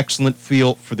and an excellent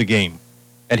feel for the game.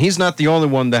 And he's not the only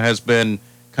one that has been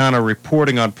kind of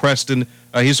reporting on Preston.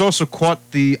 He's also caught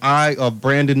the eye of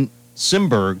Brandon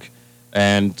Simberg,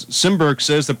 and Simberg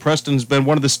says that Preston has been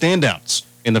one of the standouts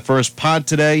in the first pod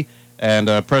today, and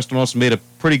Preston also made a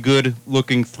pretty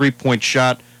good-looking three-point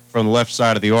shot from the left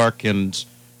side of the arc. And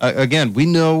again, we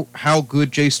know how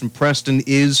good Jason Preston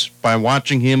is by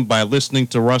watching him, by listening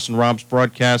to Russ and Rob's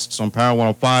broadcasts on Power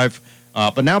 105.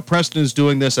 But now Preston is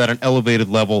doing this at an elevated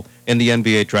level in the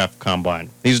NBA Draft Combine.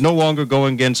 He's no longer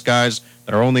going against guys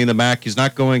that are only in the MAC. He's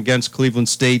not going against Cleveland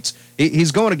State.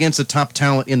 He's going against the top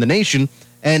talent in the nation,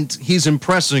 and he's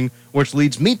impressing, which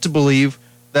leads me to believe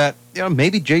that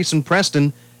maybe Jason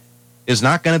Preston is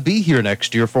not going to be here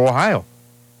next year for Ohio.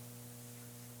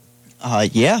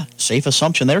 Yeah, safe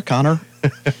assumption there, Connor.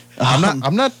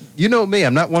 I'm not. You know me.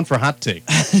 I'm not one for hot take.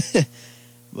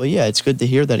 Well, yeah, it's good to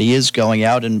hear that he is going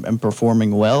out and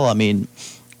performing well. I mean,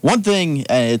 one thing,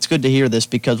 it's good to hear this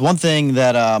because one thing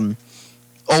that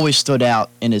always stood out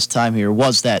in his time here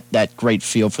was that great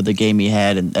feel for the game he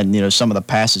had, and some of the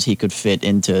passes he could fit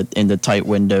into tight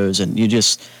windows, and you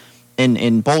just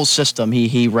in Bowles' system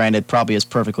he ran it probably as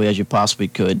perfectly as you possibly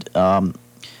could.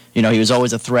 He was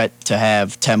always a threat to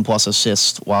have 10-plus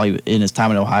assists while in his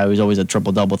time in Ohio. He was always a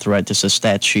triple-double threat, just a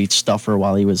stat sheet stuffer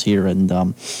while he was here.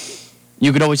 And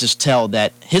you could always just tell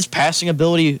that his passing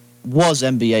ability was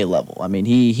NBA level. I mean,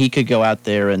 he could go out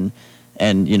there and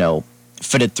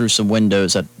fit it through some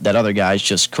windows that other guys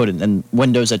just couldn't, and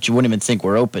windows that you wouldn't even think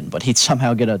were open. But he'd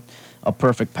somehow get a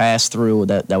perfect pass through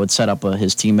that would set up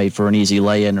his teammate for an easy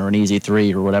lay-in or an easy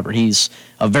three or whatever. He's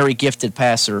a very gifted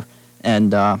passer,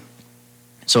 and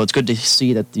so it's good to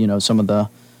see that some of the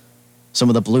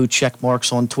blue check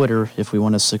marks on Twitter, if we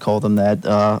want us to call them that,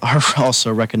 are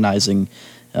also recognizing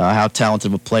how talented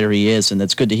of a player he is, and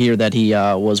it's good to hear that he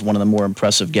was one of the more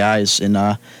impressive guys in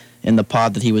the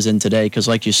pod that he was in today. Because,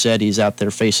 like you said, he's out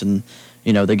there facing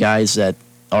the guys that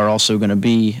are also going to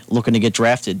be looking to get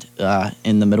drafted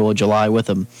in the middle of July with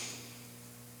him.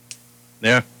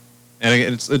 Yeah, and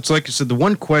it's like you said, the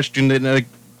one question that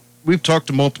we've talked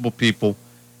to multiple people,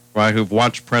 right, who've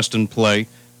watched Preston play.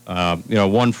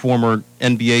 One former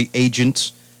NBA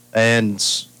agent, and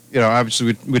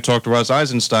obviously we talked to Russ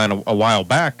Eisenstein a while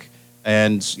back,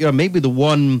 and maybe the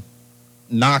one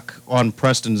knock on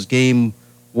Preston's game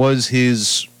was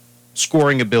his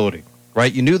scoring ability,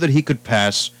 right? You knew that he could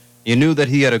pass. You knew that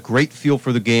he had a great feel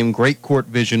for the game, great court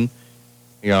vision,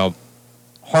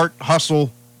 heart,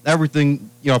 hustle, everything.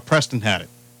 Preston had it,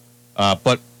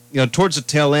 but towards the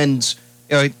tail ends.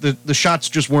 The shots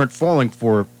just weren't falling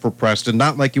for Preston.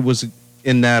 Not like it was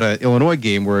in that Illinois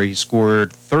game where he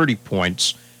scored 30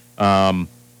 points. It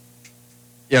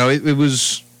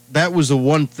was the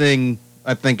one thing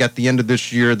I think at the end of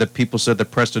this year that people said that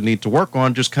Preston needed to work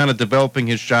on, just kind of developing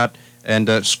his shot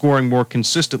and scoring more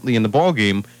consistently in the ball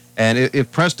game. And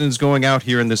if Preston is going out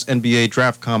here in this NBA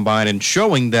Draft Combine and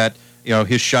showing that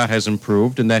his shot has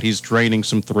improved and that he's draining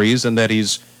some threes and that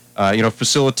he's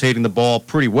facilitating the ball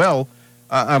pretty well.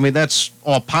 I mean, that's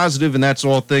all positive, and that's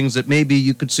all things that maybe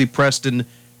you could see Preston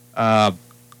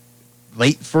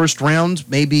late first round,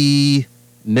 maybe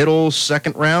middle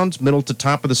to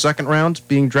top of the second round,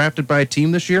 being drafted by a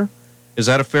team this year? Is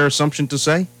that a fair assumption to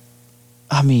say?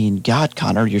 I mean, God,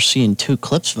 Connor, you're seeing 2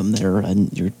 clips from there,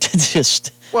 and you're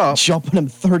just jumping him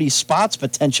 30 spots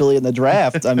potentially in the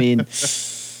draft. I mean,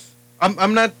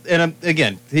 I'm not, and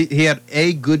again, he had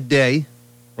a good day,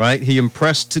 right? He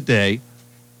impressed today.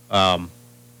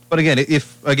 But again,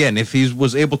 if he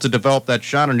was able to develop that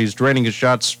shot and he's draining his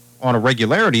shots on a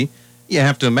regularity, you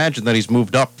have to imagine that he's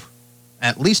moved up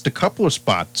at least a couple of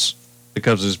spots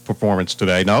because of his performance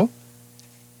today, no?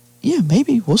 Yeah,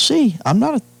 maybe. We'll see. I'm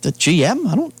not the GM.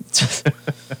 I don't.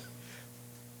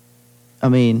 I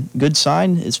mean, good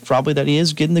sign is probably that he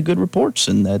is getting the good reports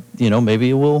and that,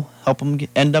 maybe it will help him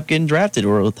end up getting drafted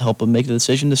or it'll help him make the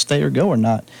decision to stay or go or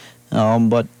not.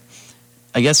 But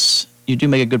I guess you do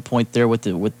make a good point there with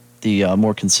the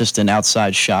more consistent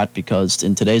outside shot because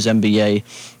in today's NBA,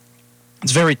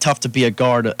 it's very tough to be a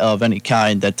guard of any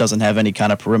kind that doesn't have any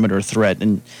kind of perimeter threat.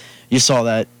 And you saw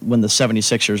that when the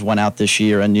 76ers went out this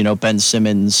year and, Ben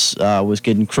Simmons was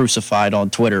getting crucified on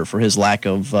Twitter for his lack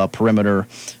of perimeter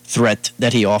threat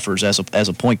that he offers as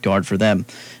a point guard for them.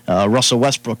 Russell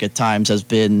Westbrook at times has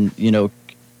been,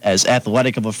 as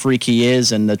athletic of a freak he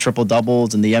is and the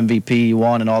triple-doubles and the MVP he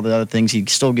won and all the other things, he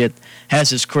still has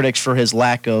his critics for his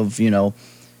lack of,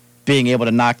 being able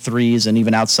to knock threes and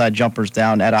even outside jumpers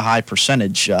down at a high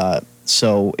percentage.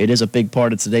 So it is a big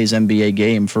part of today's NBA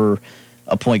game for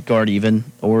a point guard even,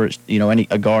 or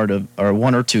a guard or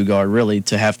 1 or 2 guard really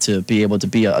to have to be able to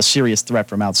be a serious threat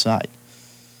from outside.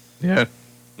 Yeah.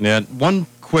 One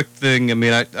quick thing. I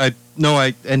mean, I know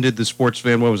I ended the Sports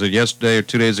Fan. What was it, yesterday or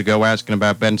 2 days ago, asking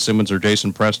about Ben Simmons or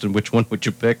Jason Preston. Which one would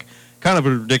you pick? Kind of a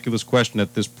ridiculous question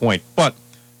at this point, but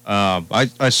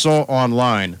I saw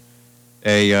online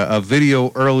a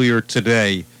video earlier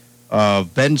today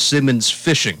of Ben Simmons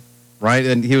fishing, right?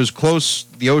 And he was close.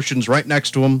 The ocean's right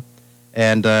next to him.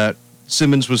 And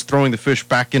Simmons was throwing the fish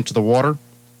back into the water,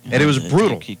 and it was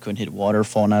brutal. Like he couldn't hit water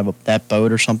falling out of that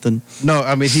boat or something? No,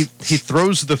 I mean, he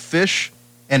throws the fish,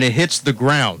 and it hits the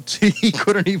ground. He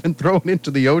couldn't even throw it into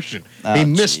the ocean. He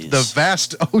missed the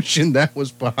vast ocean that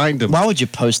was behind him. Why would you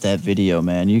post that video,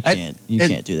 man? You can't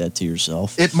do that to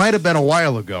yourself. It might have been a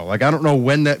while ago. Like, I don't know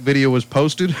when that video was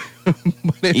posted. But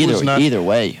it was not, either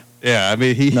way. Yeah, I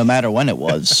mean, no matter when it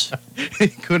was, he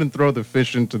couldn't throw the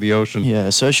fish into the ocean. Yeah,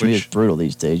 social media is brutal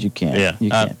these days. You can't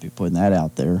be putting that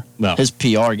out there. No. His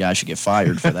PR guy should get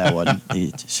fired for that one.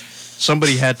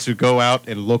 Somebody had to go out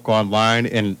and look online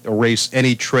and erase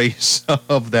any trace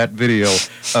of that video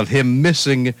of him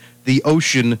missing the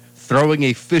ocean, throwing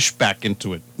a fish back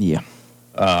into it. Yeah.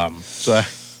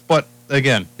 But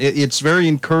again, it's very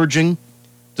encouraging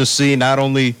to see not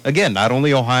only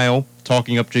Ohio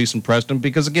talking up Jason Preston,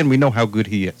 because, again, we know how good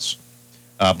he is.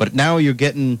 But now you're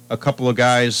getting a couple of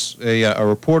guys, a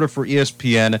reporter for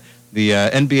ESPN, the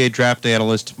NBA draft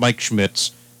analyst Mike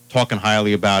Schmitz, talking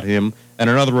highly about him, and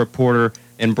another reporter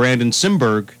in Brandon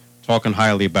Simberg talking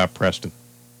highly about Preston.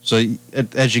 So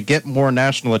as you get more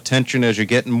national attention, as you're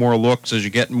getting more looks, as you're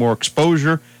getting more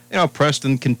exposure,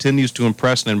 Preston continues to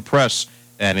impress,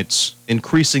 and it's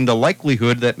increasing the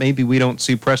likelihood that maybe we don't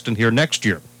see Preston here next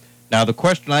year. Now, the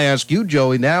question I ask you,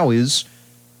 Joey, now is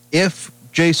if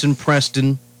Jason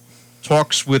Preston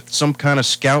talks with some kind of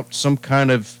scout, some kind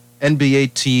of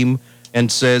NBA team, and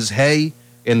says, hey,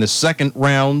 in the second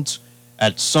round,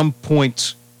 at some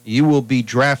point, you will be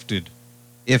drafted.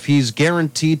 If he's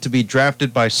guaranteed to be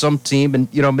drafted by some team,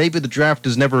 and, maybe the draft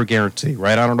is never a guarantee,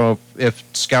 right? I don't know if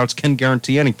scouts can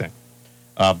guarantee anything.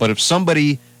 But if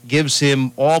somebody gives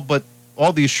him all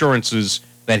the assurances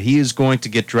that he is going to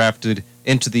get drafted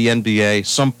into the NBA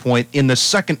some point in the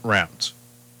second round.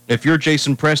 If you're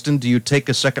Jason Preston, do you take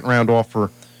a second round offer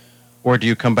or do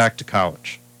you come back to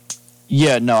college?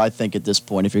 Yeah, no, I think at this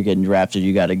point, if you're getting drafted,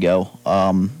 you got to go.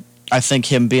 I think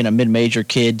him being a mid-major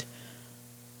kid,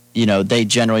 they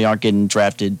generally aren't getting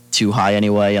drafted too high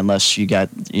anyway, unless you got,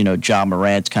 Ja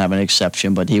Morant's kind of an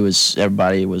exception, but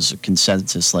everybody was a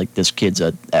consensus, like, this kid's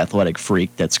an athletic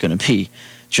freak that's going to be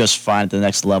just fine at the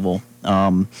next level.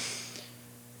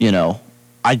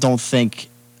 I don't think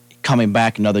coming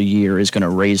back another year is going to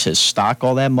raise his stock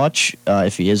all that much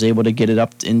if he is able to get it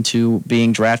up into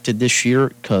being drafted this year,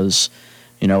 because,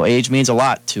 age means a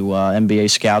lot to NBA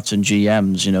scouts and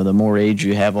GMs. The more age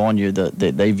you have on you,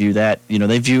 they view that.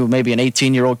 They view maybe an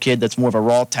 18-year-old kid that's more of a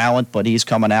raw talent, but he's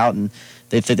coming out and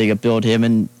they think they could build him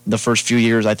in the first few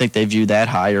years. I think they view that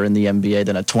higher in the NBA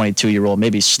than a 22-year-old,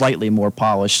 maybe slightly more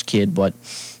polished kid, but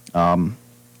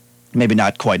maybe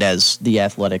not quite as the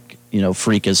athletic,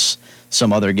 freak as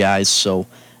some other guys. So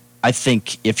I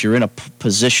think if you're in a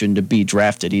position to be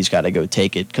drafted, he's got to go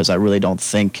take it, because I really don't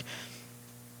think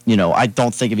I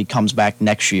don't think if he comes back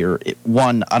next year,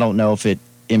 one, I don't know if it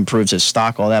improves his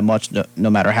stock all that much, no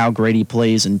matter how great he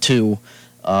plays, and two,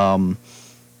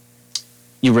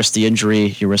 you risk the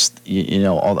injury, you risk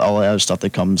all the other stuff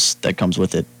that comes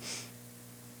with it.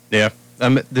 Yeah,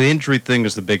 the injury thing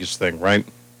is the biggest thing, right?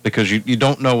 Because you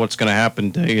don't know what's going to happen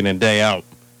day in and day out.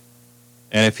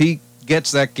 And if he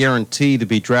gets that guarantee to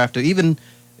be drafted, even,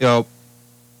 does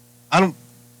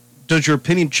your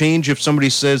opinion change if somebody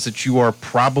says that you are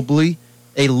probably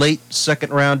a late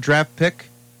second-round draft pick?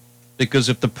 Because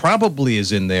if the probably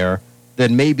is in there,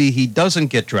 then maybe he doesn't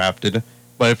get drafted.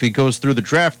 But if he goes through the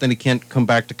draft, then he can't come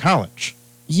back to college.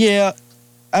 Yeah,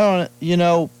 I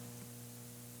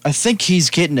think he's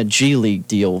getting a G League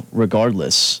deal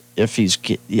regardless. I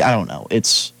don't know.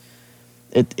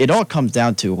 It all comes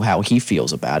down to how he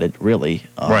feels about it, really.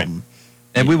 Right.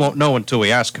 And we won't know until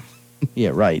we ask him. Yeah,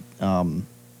 right.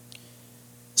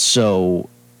 So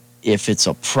if it's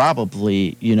a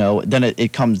probably, then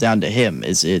it comes down to him.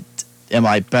 Am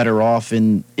I better off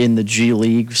in the G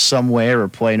League somewhere or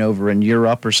playing over in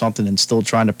Europe or something and still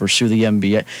trying to pursue the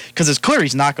NBA? Because it's clear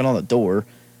he's knocking on the door.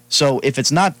 So if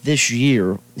it's not this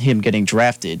year, him getting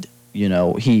drafted, an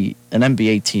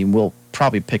NBA team will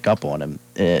probably pick up on him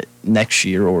next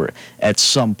year or at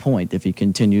some point if he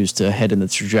continues to head in the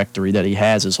trajectory that he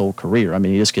has his whole career. I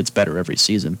mean, he just gets better every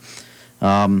season.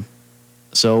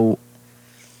 So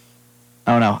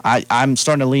I don't know. I'm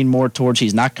starting to lean more towards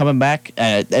he's not coming back.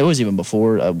 It was even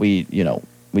before we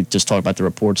just talked about the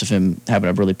reports of him having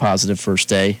a really positive first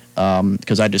day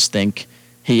because I just think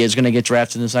he is going to get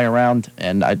drafted in the second round,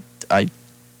 and I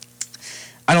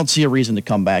don't see a reason to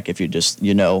come back if you just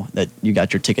that you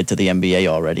got your ticket to the NBA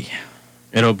already.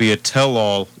 It'll be a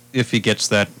tell-all if he gets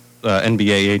that NBA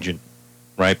agent,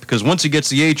 right? Because once he gets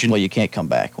the agent, well, you can't come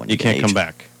back when you can't come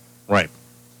back, right?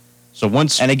 So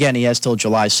and again, he has till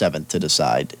July 7th to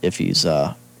decide if he's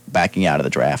backing out of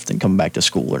the draft and coming back to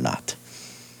school or not.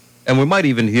 And we might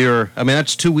even hear. I mean,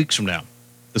 that's 2 weeks from now,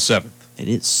 the 7th. It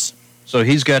is. So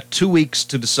he's got 2 weeks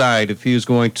to decide if he is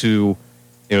going to,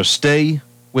 stay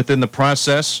within the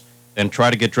process and try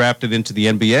to get drafted into the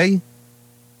NBA,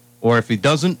 or if he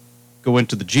doesn't, go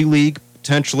into the G League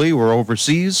potentially or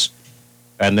overseas.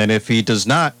 And then if he does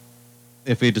not,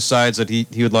 if he decides that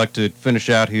he would like to finish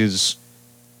out his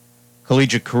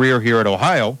collegiate career here at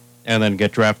Ohio and then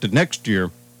get drafted next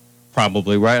year,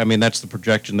 probably, right? I mean, that's the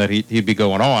projection that he'd be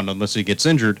going on unless he gets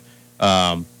injured.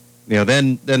 Then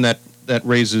that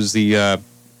raises the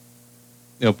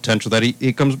potential that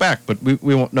he comes back, but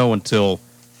we won't know until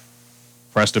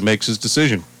Preston makes his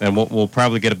decision, and we'll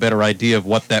probably get a better idea of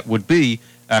what that would be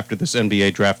after this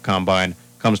NBA draft combine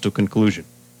comes to a conclusion.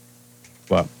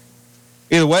 Well,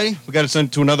 either way, we got to send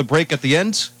it to another break at the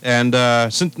end, and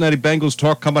Cincinnati Bengals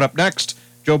talk coming up next.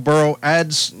 Joe Burrow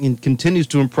adds and continues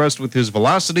to impress with his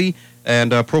velocity,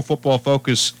 and Pro Football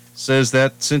Focus says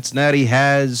that Cincinnati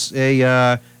has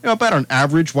about an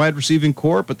average wide receiving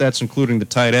core, but that's including the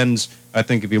tight ends. I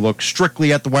think if you look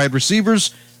strictly at the wide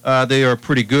receivers, they are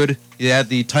pretty good. You add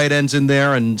the tight ends in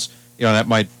there, and that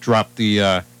might drop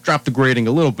the grading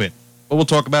a little bit. But we'll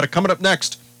talk about it coming up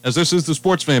next, as this is the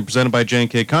Sports Fan presented by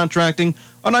J&K Contracting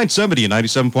on 970 and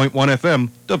 97.1 FM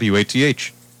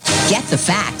WATH. Get the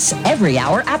facts every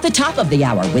hour at the top of the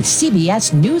hour with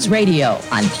CBS News Radio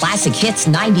on Classic Hits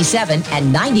 97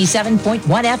 and 97.1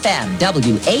 FM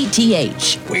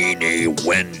WATH. Weenie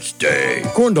Wednesday.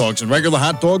 Corn dogs and regular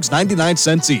hot dogs, 99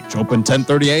 cents each. Open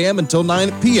 10:30 a.m. until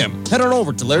 9 p.m. Head on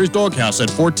over to Larry's Doghouse at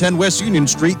 410 West Union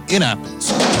Street in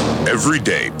Athens. Every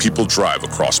day, people drive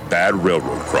across bad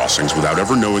railroad crossings without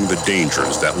ever knowing the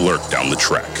dangers that lurk down the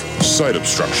track. Site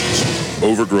obstructions,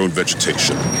 overgrown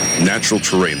vegetation, natural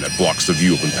terrain that blocks the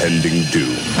view of impending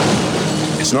doom.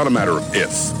 It's not a matter of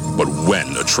if, but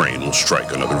when a train will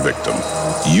strike another victim.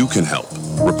 You can help.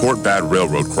 Report bad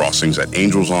railroad crossings at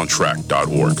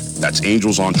angelsontrack.org. That's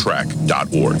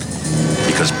angelsontrack.org.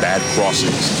 Because bad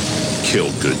crossings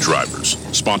kill good drivers.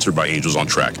 Sponsored by Angels on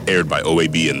Track, aired by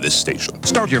OAB in this station.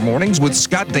 Start your mornings with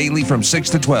Scott Daly from 6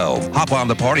 to 12. Hop on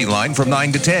the party line from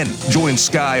 9 to 10. Join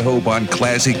Sky Hope on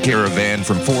Classic Caravan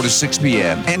from 4 to 6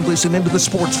 p.m. And listen into the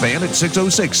Sports Fan at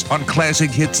 6:06 on Classic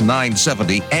Hits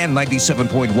 970 and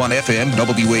 97.1 FM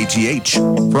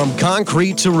WATH. From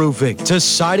concrete to roofing to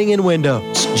siding and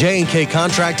windows, J&K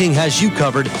Contracting has you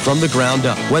covered from the ground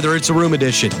up. Whether it's a room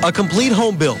addition, a complete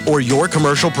home build, or your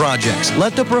commercial projects,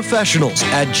 let the professionals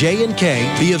at J&K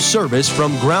be of service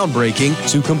from groundbreaking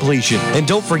to completion. And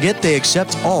don't forget they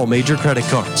accept all major credit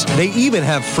cards. They even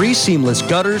have free seamless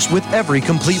gutters with every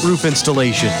complete roof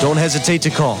installation. Don't hesitate to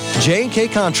call J&K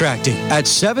Contracting at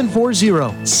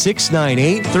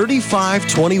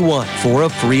 740-698-3521 for a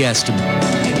free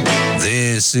estimate.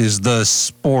 This is the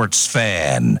Sports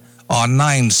Fan on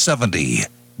 970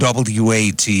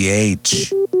 WATH.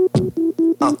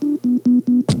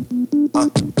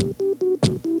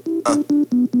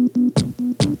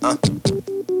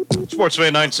 Sports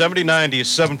Fan 970,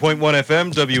 97.1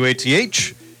 FM,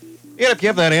 WATH. And if you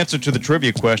have that answer to the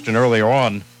trivia question earlier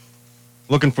on,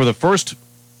 looking for the first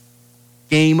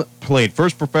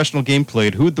professional game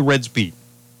played, who would the Reds beat?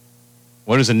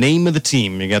 What is the name of the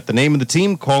team? You got the name of the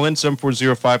team. Call in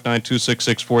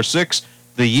 740-592-6646.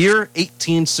 The year,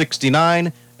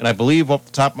 1869. And I believe off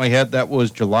the top of my head, that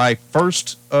was July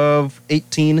 1st of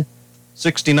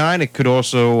 1869. It could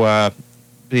also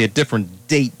be a different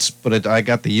date, but I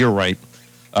got the year right.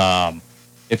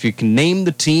 If you can name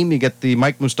the team, you get the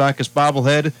Mike Moustakas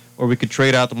bobblehead, or we could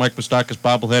trade out the Mike Moustakas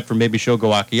bobblehead for maybe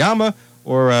Shogo Akiyama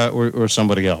or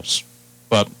somebody else.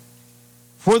 But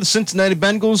for the Cincinnati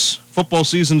Bengals, football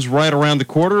season's right around the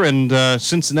corner, and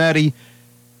Cincinnati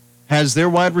has their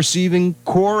wide receiving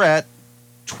core at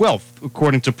 12th,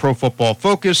 according to Pro Football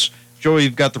Focus. Joey,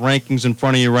 you've got the rankings in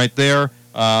front of you right there.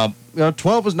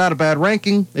 12 is not a bad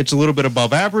ranking. It's a little bit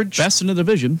above average. Best in the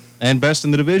division. And best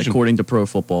in the division. According to Pro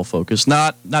Football Focus.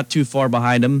 Not too far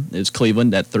behind them is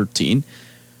Cleveland at 13.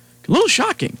 A little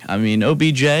shocking. I mean,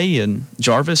 OBJ and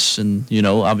Jarvis and,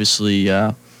 obviously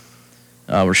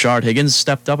Rashard Higgins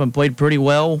stepped up and played pretty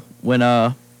well when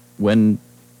OBJ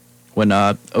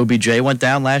went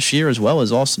down last year, as well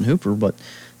as Austin Hooper. But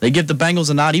they give the Bengals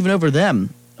a nod even over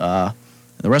them. The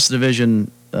rest of the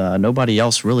division, nobody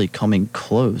else really coming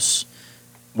close.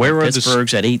 Where are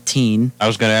Pittsburgh's at 18. I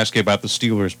was going to ask you about the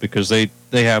Steelers because they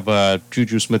have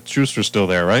Juju Smith-Schuster still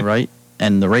there, right? Right,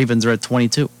 and the Ravens are at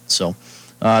 22. So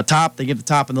top, they give the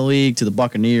top in the league to the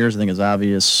Buccaneers. I think it's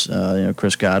obvious.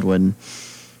 Chris Godwin,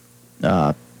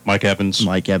 Mike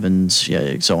Evans.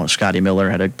 Yeah, so on. Scotty Miller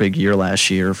had a big year last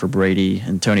year for Brady.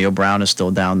 Antonio Brown is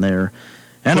still down there.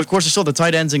 And, of course, there's still the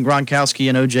tight ends in Gronkowski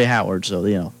and O.J. Howard,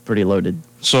 so, pretty loaded.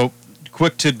 So,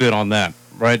 quick tidbit on that,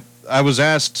 right? I was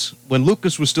asked, when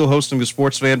Lucas was still hosting the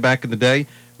Sports Fan back in the day,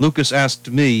 Lucas asked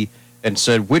me and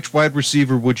said, which wide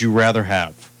receiver would you rather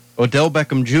have? Odell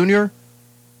Beckham Jr.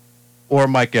 or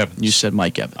Mike Evans? You said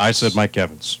Mike Evans. I said Mike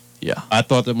Evans. Yeah. I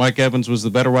thought that Mike Evans was the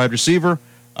better wide receiver.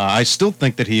 I still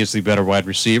think that he is the better wide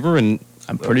receiver, and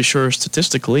I'm pretty sure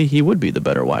statistically he would be the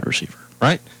better wide receiver.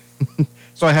 Right?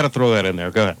 So I had to throw that in there.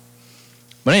 Go ahead.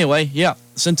 But anyway, yeah,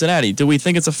 Cincinnati. Do we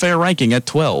think it's a fair ranking at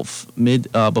 12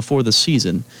 before the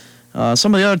season?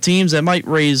 Some of the other teams that might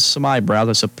raise some eyebrows,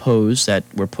 I suppose, that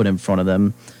were put in front of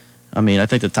them. I mean, I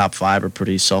think the top 5 are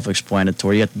pretty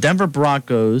self-explanatory. You got the Denver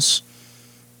Broncos.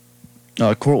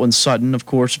 Cortland Sutton, of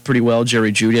course, pretty well.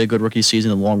 Jerry Jeudy had a good rookie season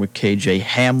along with K.J.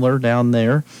 Hamler down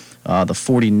there. The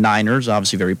 49ers,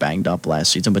 obviously very banged up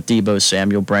last season, but Deebo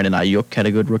Samuel, Brandon Ayuk had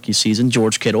a good rookie season.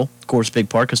 George Kittle, of course, big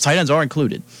part, because tight ends are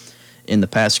included in the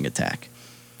passing attack.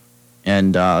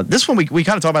 And this one we kind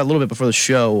of talked about a little bit before the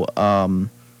show.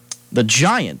 The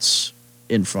Giants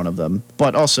in front of them,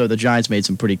 but also the Giants made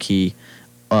some pretty key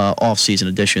off-season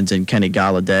additions in Kenny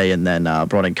Golladay, and then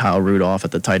brought in Kyle Rudolph at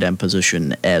the tight end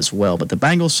position as well. But the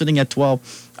Bengals sitting at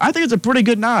 12, I think it's a pretty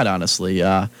good nod, honestly.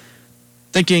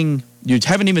 Thinking you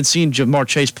haven't even seen Jamar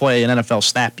Chase play an NFL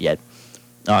snap yet.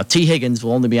 T. Higgins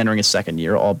will only be entering his second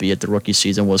year, albeit the rookie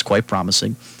season was quite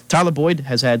promising. Tyler Boyd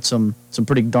has had some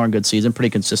pretty darn good season, pretty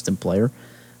consistent player.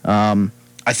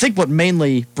 I think what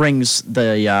mainly brings and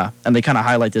they kind of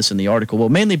highlight this in the article,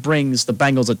 what mainly brings the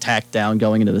Bengals attack down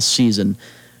going into the season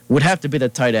would have to be the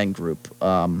tight end group.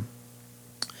 The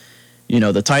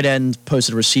tight end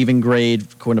posted a receiving grade,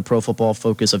 according to Pro Football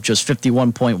Focus, of just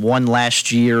 51.1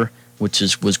 last year, which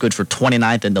was good for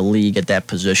 29th in the league at that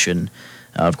position.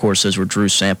 Of course, those were Drew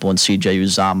Sample and C.J.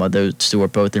 Uzomah. Those two are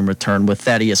both in return with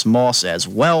Thaddeus Moss as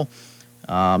well.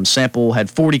 Sample had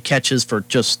 40 catches for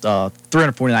just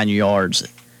 349 yards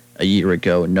a year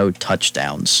ago, no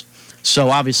touchdowns.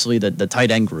 So obviously the tight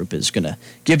end group is going to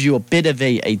give you a bit of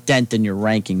a dent in your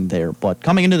ranking there. But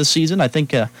coming into the season, I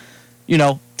think,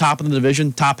 top of the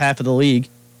division, top half of the league,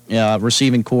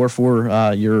 receiving core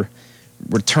for your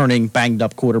returning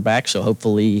banged-up quarterback. So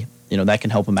hopefully, that can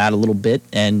help him out a little bit.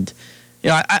 And,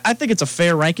 I think it's a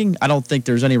fair ranking. I don't think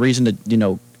there's any reason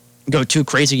to, go too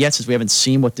crazy yet, since we haven't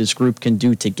seen what this group can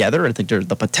do together. I think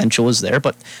the potential is there,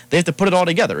 but they have to put it all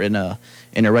together in a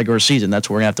regular season. That's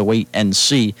where we're going to have to wait and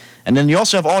see. And then you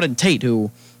also have Auden Tate, who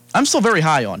I'm still very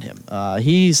high on him.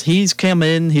 He's come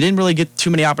in. He didn't really get too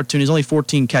many opportunities, only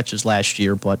 14 catches last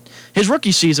year, but his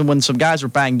rookie season, when some guys were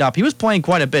banged up, he was playing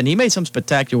quite a bit, and he made some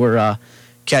spectacular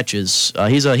catches.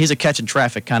 He's a catch and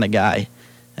traffic kind of guy,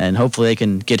 and hopefully they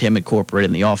can get him incorporated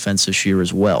in the offense this year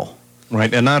as well.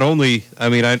 Right, and not only, I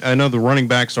mean, I know the running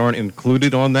backs aren't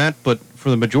included on that, but for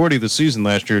the majority of the season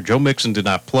last year, Joe Mixon did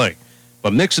not play.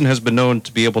 But Mixon has been known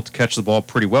to be able to catch the ball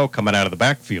pretty well coming out of the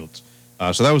backfield.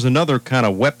 So that was another kind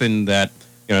of weapon that,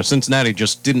 Cincinnati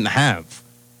just didn't have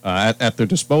at their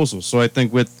disposal. So I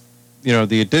think with,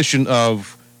 the addition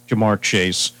of Jamar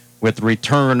Chase, with the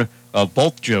return of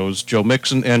both Joes, Joe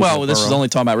Mixon and Well, Joe this Burrow. is only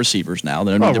talking about receivers now.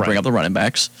 They don't need to bring right. up the running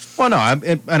backs. Well, no, I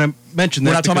mentioned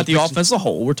that. We're not talking about the because offense as a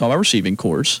whole. We're talking about receiving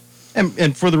cores.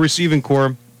 And for the receiving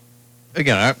core,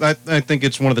 again, I think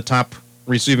it's one of the top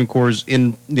receiving cores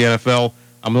in the NFL.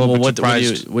 I'm a little bit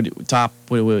surprised. Top?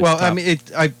 I mean,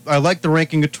 I like the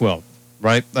ranking of 12,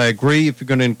 right? I agree if you're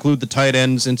going to include the tight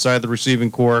ends inside the receiving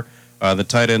core, the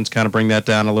tight ends kind of bring that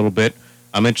down a little bit.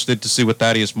 I'm interested to see what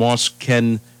Thaddeus Moss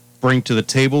can bring to the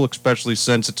table, especially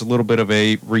since it's a little bit of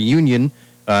a reunion,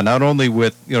 not only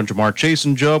with Jamar Chase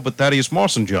and Joe, but Thaddeus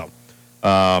Moss and Joe.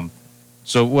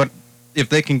 So what if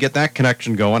they can get that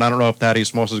connection going? I don't know if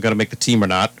Thaddeus Moss is going to make the team or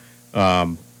not,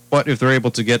 but if they're able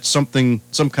to get some kind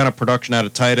of production out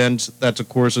of tight ends, that of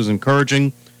course is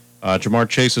encouraging. Jamar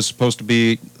Chase is supposed to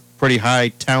be pretty high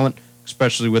talent,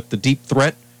 especially with the deep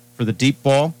threat for the deep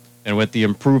ball, and with the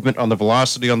improvement on the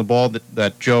velocity on the ball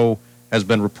that Joe has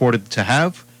been reported to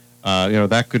have.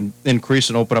 That could increase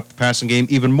and open up the passing game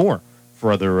even more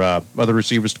for other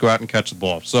receivers to go out and catch the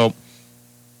ball. So,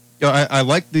 I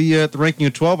like the ranking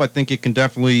of 12. I think it can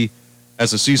definitely,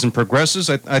 as the season progresses,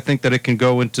 I think that it can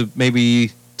go into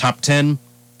maybe top 10,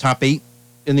 top 8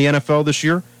 in the NFL this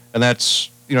year, and that's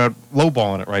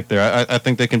lowballing it right there. I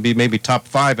think they can be maybe top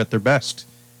 5 at their best,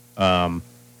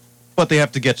 but they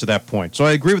have to get to that point. So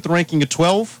I agree with the ranking of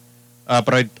 12,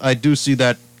 but I do see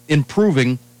that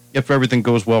improving if everything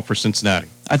goes well for Cincinnati.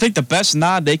 I think the best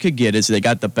nod they could get is they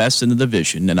got the best in the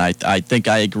division, and I think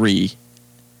I agree.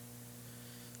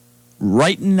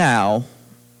 Right now,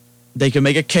 they can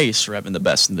make a case for having the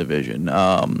best in the division.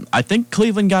 I think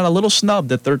Cleveland got a little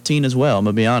snubbed at 13 as well, I'm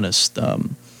going to be honest.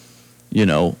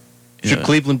 Should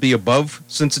Cleveland be above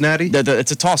Cincinnati?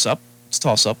 It's a toss-up. It's a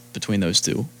toss-up between those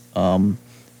two.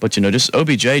 But, just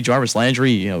OBJ, Jarvis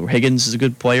Landry, Higgins is a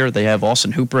good player. They have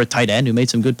Austin Hooper, a tight end, who made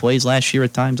some good plays last year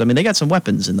at times. I mean, they got some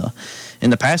weapons in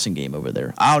the passing game over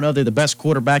there. I don't know if they're the best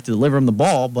quarterback to deliver them the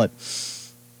ball, but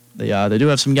they do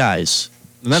have some guys.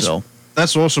 And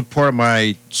that's also part of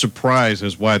my surprise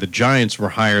as why the Giants were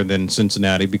higher than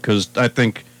Cincinnati, because I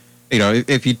think,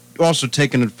 if you also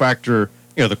take into factor,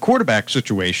 the quarterback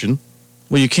situation.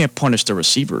 Well, you can't punish the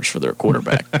receivers for their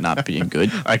quarterback not being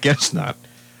good. I guess not.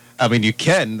 I mean, you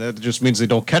can. That just means they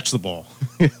don't catch the ball.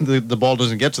 the ball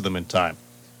doesn't get to them in time.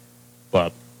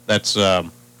 But that's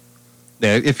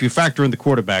if you factor in the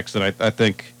quarterbacks, then I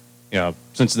think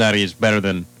Cincinnati is better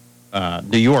than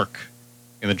New York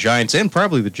and the Giants, and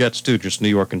probably the Jets too. Just New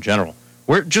York in general.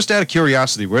 Just out of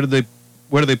curiosity, where do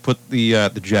they put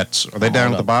the Jets? Are they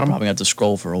down at the bottom? Probably have to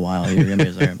scroll for a while here.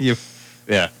 You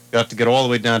have to get all the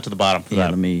way down to the bottom for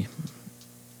that. Let me.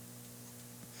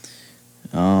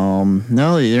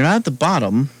 No, they're not at the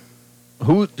bottom.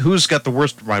 Who's got the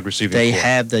worst wide receiving They core?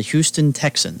 have the Houston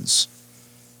Texans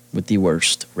with the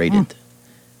worst rated.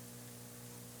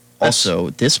 Also,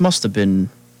 they must have been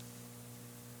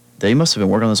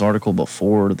working on this article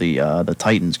before the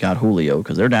Titans got Julio,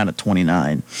 because they're down at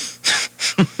 29.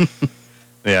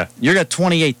 Yeah. You're at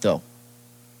 28, though.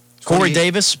 28. Corey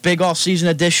Davis, big off-season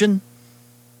addition.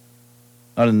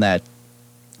 Other than that,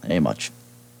 ain't much.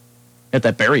 Got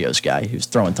that Barrios guy who's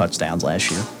throwing touchdowns last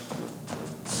year.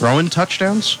 Throwing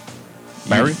touchdowns?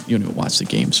 Barry? You don't even watch the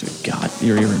games. God,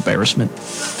 your embarrassment.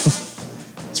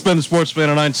 It's been the Sports Fan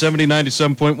on 970,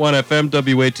 97.1 FM,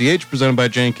 WATH, presented by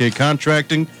J&K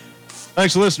Contracting.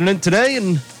 Thanks for listening in today,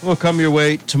 and we'll come your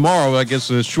way tomorrow. I guess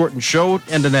a shortened show,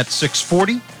 ending at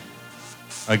 6:40.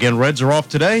 Again, Reds are off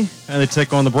today, and they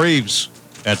take on the Braves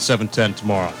at 7:10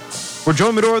 tomorrow. For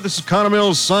Joe Medora, this is Connor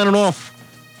Mills signing off.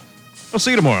 I'll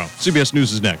see you tomorrow. CBS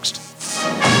News is next.